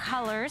great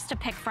colors to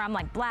pick from,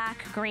 like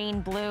black,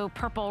 green, blue,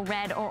 purple,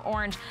 red, or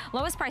orange.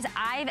 Lowest price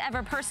I've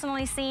ever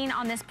personally seen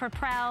on this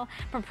Propel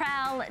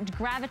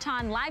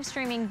Graviton live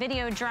streaming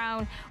video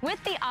drone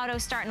with the auto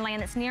start and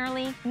land. That's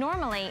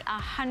normally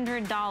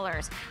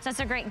 $100. So that's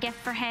a great gift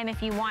for him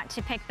if you want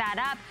to pick that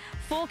up.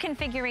 Full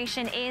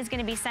configuration is going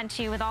to be sent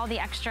to you with all the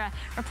extra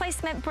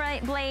replacement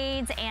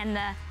blades, and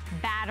the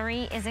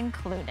battery is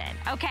included.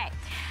 Okay,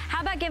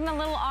 how about giving a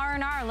little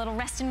R&R, a little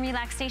rest and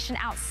relaxation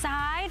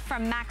outside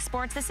from Max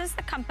Sports. This is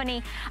the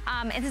company,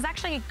 it is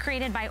actually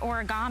created by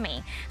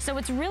Origami. So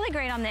what's really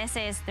great on this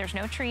is there's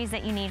no trees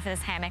that you need for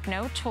this hammock,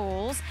 no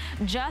tools,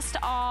 just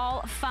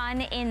all fun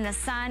in the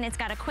sun. It's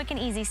got a quick and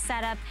easy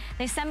setup.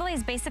 The assembly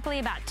is basically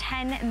about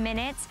 10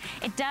 minutes.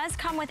 It does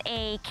come with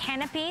a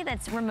canopy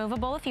that's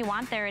removable if you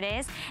want, there it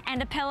is,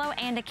 and a pillow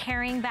and a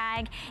carrying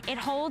bag. It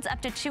holds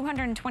up to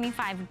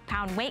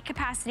 225-pound weight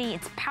capacity.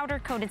 It's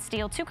powder-coated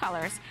steel, 2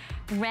 colors.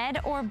 Red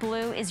or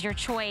blue is your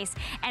choice,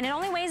 and it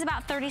only weighs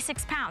about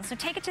 36 pounds. So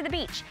take it to the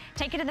beach,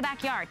 take it to the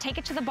backyard, take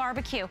it to the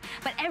barbecue.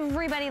 But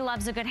everybody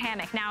loves a good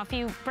hammock. Now, if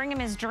you bring him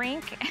his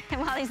drink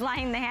while he's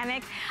lying in the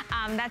hammock,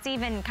 that's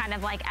even kind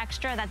of like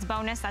extra. That's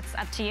bonus. That's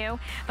up to you.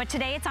 But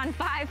today it's on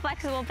 5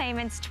 flexible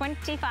payments,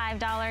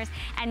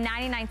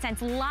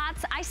 $25.99.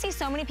 Lots. I see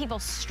so many people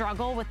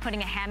struggle with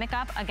putting a hammock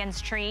up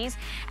against trees,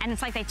 and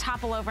it's like they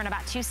topple over in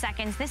about 2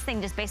 seconds. This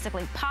thing just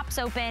basically pops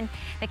open.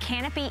 The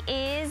canopy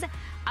is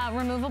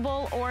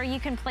removable, or you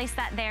can place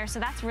that there, so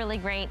that's really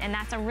great, and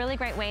that's a really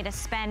great way to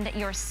spend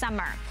your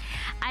summer.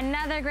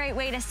 Another great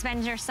way to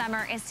spend your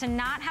summer is to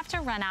not have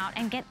to run out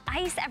and get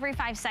ice every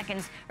 5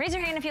 seconds. Raise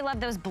your hand if you love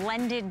those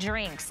blended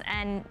drinks,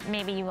 and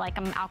maybe you like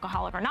them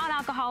alcoholic or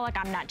non-alcoholic.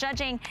 I'm not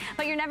judging,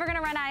 but you're never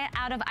gonna run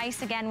out of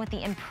ice again with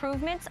the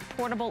Improvements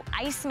Portable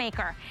Ice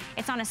Maker.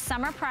 It's on a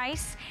summer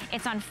price,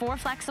 it's on 4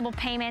 flexible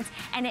payments,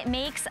 and it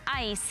makes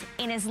ice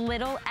in as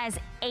little as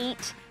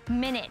 8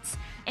 minutes.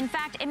 In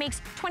fact, it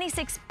makes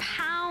 26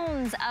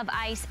 pounds of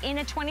ice in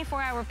a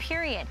 24-hour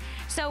period.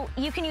 So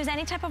you can use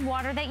any type of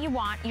water that you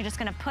want. You're just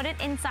gonna put it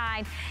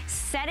inside,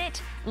 set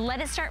it, let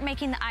it start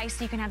making the ice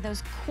so you can have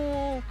those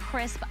cool,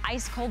 crisp,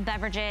 ice-cold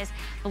beverages.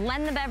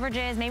 Blend the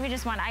beverages, maybe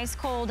just want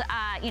ice-cold,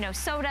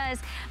 sodas.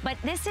 But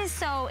this is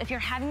so, if you're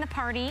having the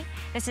party,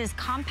 this is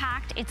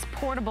compact, it's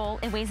portable,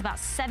 it weighs about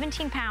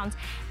 17 pounds,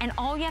 and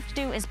all you have to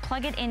do is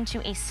plug it into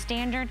a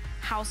standard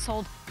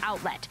household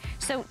outlet.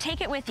 So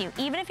take it with you,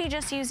 even if you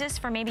just use this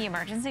for maybe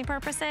emergency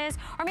purposes,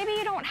 or maybe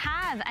you don't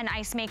have an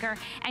ice maker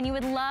and you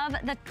would love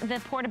the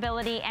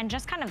portability and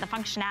just kind of the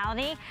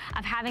functionality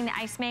of having the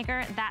ice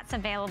maker. That's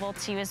available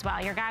to you as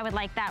well. Your guy would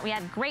like that. We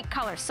have great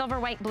colors,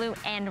 silver, white, blue,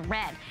 and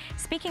red.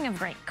 Speaking of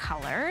great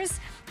colors,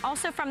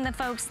 also from the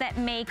folks that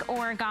make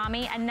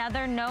Origami,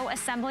 another no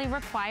assembly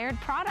required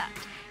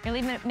product.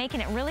 You're making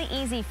it really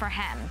easy for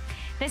him.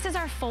 This is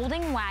our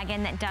folding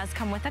wagon that does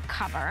come with a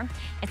cover.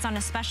 It's on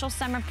a special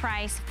summer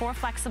price, 4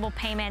 flexible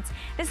payments.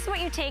 This is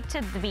what you take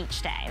to the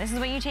beach day. This is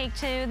what you take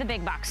to the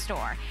big box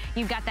store.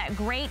 You've got that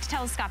great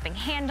telescopic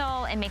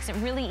handle. It makes it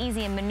really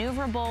easy and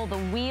maneuverable. The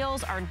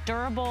wheels are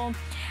durable.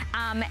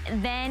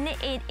 Then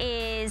it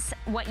is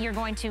what you're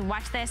going to,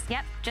 watch this,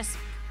 yep, just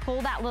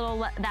pull that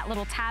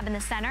little tab in the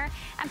center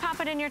and pop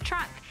it in your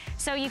trunk.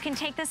 So you can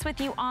take this with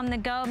you on the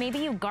go. Maybe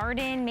you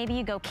garden, maybe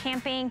you go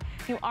camping.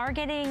 You are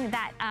getting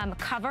that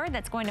cover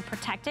that's going to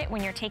protect it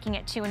when you're taking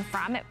it to and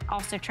from. It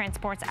also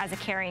transports as a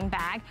carrying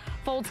bag.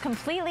 Folds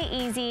completely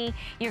easy.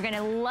 You're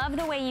gonna love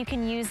the way you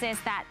can use this.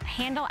 That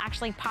handle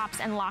actually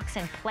pops and locks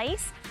in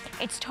place.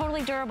 It's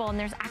totally durable, and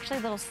there's actually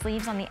little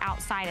sleeves on the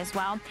outside as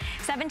well.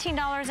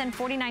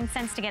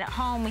 $17.49 to get it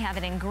home. We have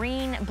it in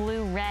green,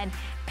 blue, red,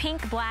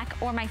 pink, black,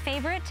 or my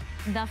favorite,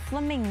 the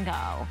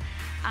flamingo.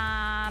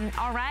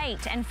 All right,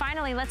 and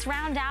finally, let's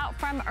round out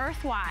from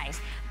Earthwise.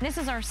 This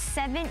is our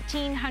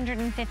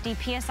 1750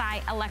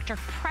 PSI electric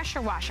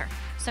pressure washer.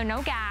 So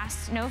no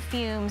gas, no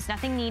fumes,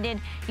 nothing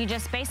needed. You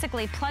just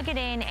basically plug it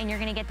in and you're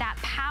gonna get that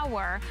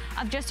power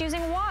of just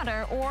using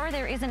water, or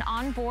there is an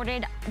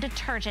onboarded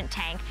detergent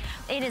tank.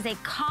 It is a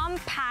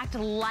compact,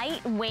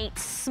 lightweight,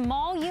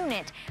 small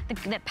unit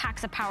that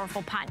packs a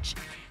powerful punch.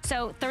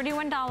 So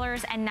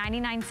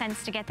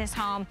 $31.99 to get this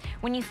home.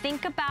 When you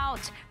think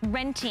about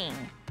renting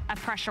a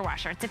pressure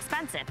washer, it's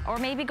expensive. Or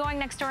maybe going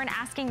next door and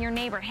asking your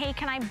neighbor, hey,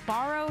 can I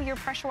borrow your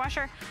pressure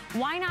washer?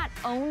 Why not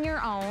own your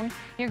own?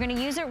 You're gonna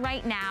use it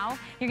right now.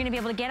 You're gonna be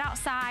able to get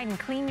outside and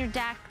clean your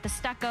deck, the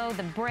stucco,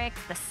 the bricks,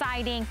 the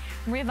siding,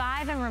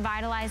 revive and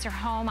revitalize your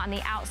home on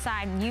the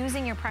outside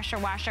using your pressure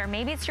washer.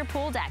 Maybe it's your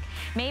pool deck.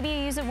 Maybe you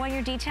use it when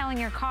you're detailing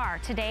your car.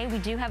 Today, we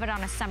do have it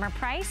on a summer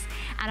price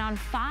and on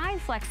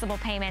 5 flexible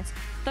payments,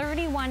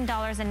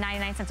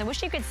 $31.99. I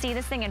wish you could see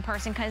this thing in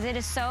person because it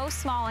is so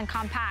small and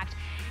compact,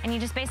 and you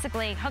just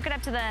basically hook it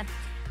up to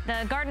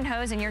the garden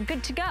hose and you're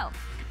good to go.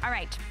 All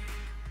right,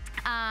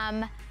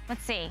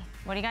 let's see.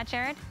 What do you got,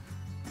 Jared?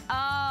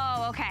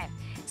 Oh, okay.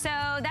 So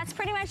that's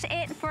pretty much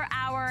it for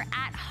our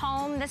At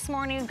Home this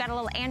morning. We've got a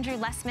little Andrew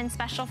Lessman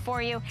special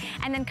for you.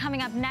 And then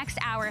coming up next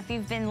hour, if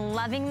you've been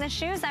loving the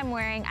shoes I'm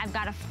wearing, I've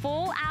got a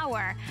full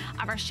hour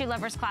of our Shoe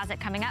Lovers Closet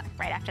coming up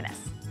right after this.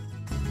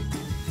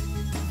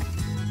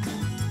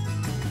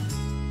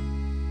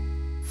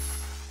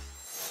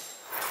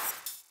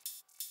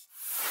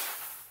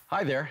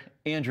 Hi there,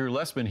 Andrew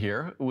Lessman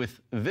here with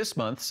this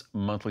month's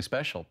monthly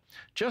special.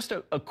 Just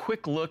a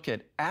quick look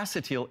at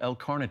acetyl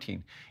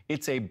L-carnitine.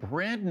 It's a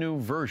brand new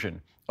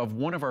version of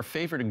one of our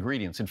favorite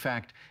ingredients. In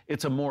fact,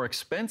 it's a more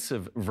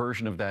expensive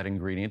version of that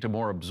ingredient, a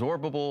more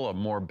absorbable, a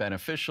more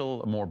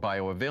beneficial, a more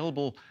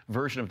bioavailable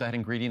version of that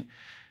ingredient,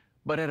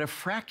 but at a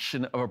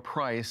fraction of a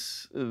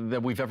price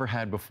that we've ever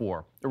had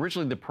before.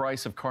 Originally, the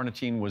price of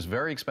carnitine was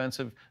very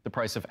expensive, the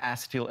price of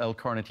acetyl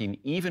L-carnitine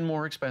even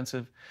more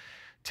expensive.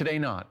 Today,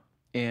 not.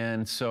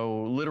 And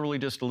so literally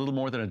just a little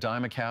more than a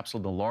dime a capsule,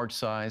 the large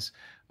size,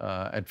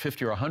 at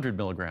 50 or 100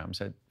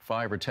 milligrams, at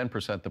 5 or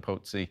 10% the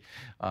potency.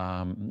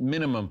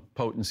 Minimum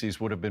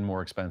potencies would have been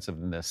more expensive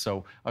than this.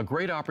 So a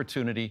great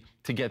opportunity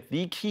to get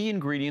the key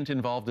ingredient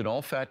involved in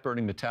all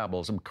fat-burning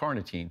metabolism,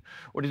 carnitine,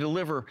 or to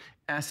deliver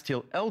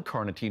acetyl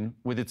L-carnitine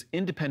with its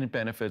independent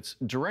benefits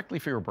directly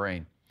for your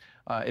brain.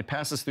 It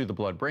passes through the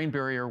blood-brain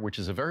barrier, which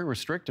is a very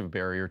restrictive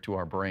barrier to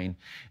our brain,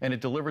 and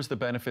it delivers the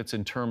benefits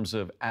in terms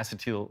of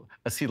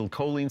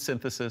acetylcholine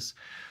synthesis.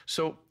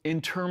 So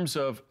in terms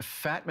of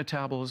fat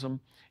metabolism,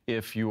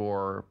 if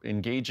you're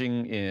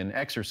engaging in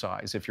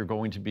exercise, if you're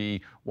going to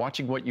be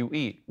watching what you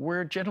eat,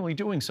 we're generally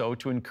doing so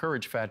to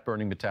encourage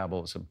fat-burning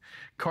metabolism.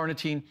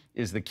 Carnitine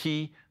is the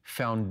key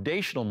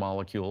foundational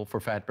molecule for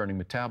fat-burning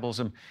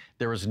metabolism.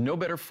 There is no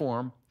better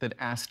form than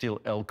acetyl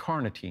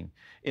L-carnitine.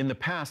 In the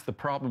past, the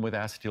problem with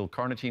acetyl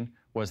L-carnitine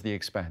was the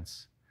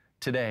expense.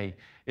 Today,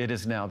 it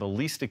is now the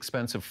least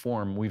expensive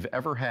form we've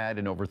ever had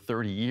in over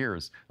 30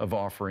 years of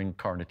offering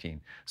carnitine.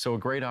 So a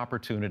great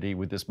opportunity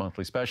with this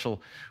monthly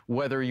special,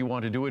 whether you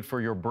want to do it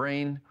for your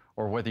brain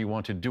or whether you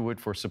want to do it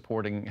for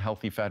supporting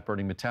healthy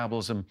fat-burning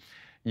metabolism,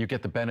 you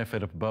get the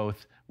benefit of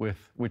both with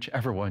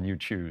whichever one you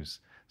choose.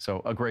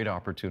 So a great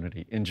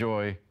opportunity.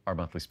 Enjoy our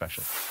monthly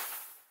special.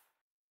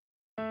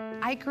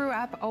 I grew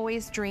up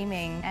always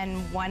dreaming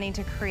and wanting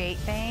to create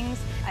things.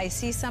 I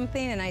see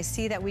something and I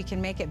see that we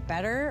can make it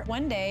better.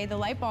 One day, the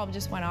light bulb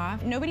just went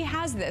off. Nobody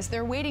has this.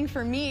 They're waiting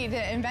for me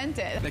to invent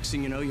it. Next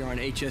thing you know, you're on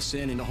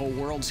HSN and the whole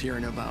world's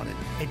hearing about it.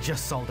 It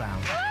just sold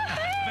out.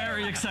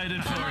 Very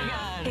excited for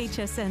you.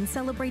 HSN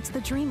celebrates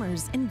the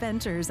dreamers,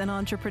 inventors, and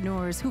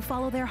entrepreneurs who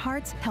follow their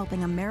hearts,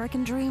 helping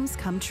American dreams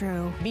come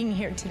true. Being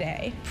here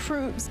today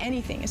proves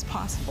anything is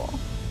possible.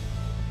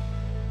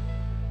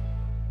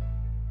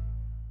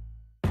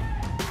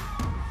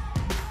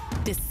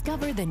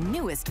 Discover the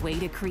newest way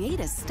to create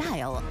a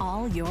style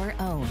all your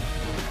own.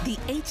 The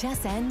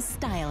HSN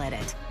Style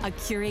Edit, a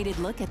curated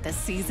look at the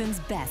season's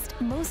best,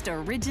 most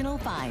original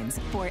finds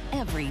for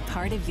every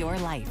part of your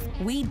life.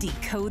 We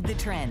decode the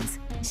trends,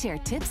 share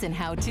tips and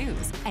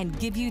how-tos, and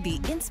give you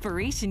the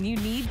inspiration you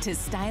need to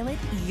style it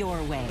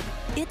your way.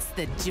 It's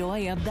the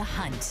joy of the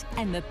hunt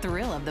and the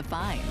thrill of the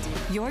find.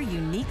 Your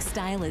unique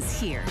style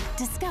is here.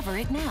 Discover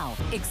it now,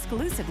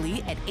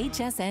 exclusively at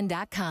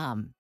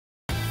hsn.com.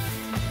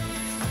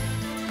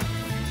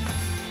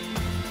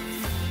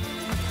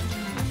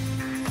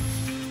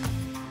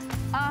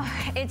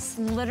 It's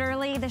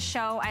literally the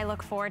show I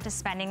look forward to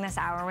spending this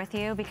hour with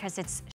you because it's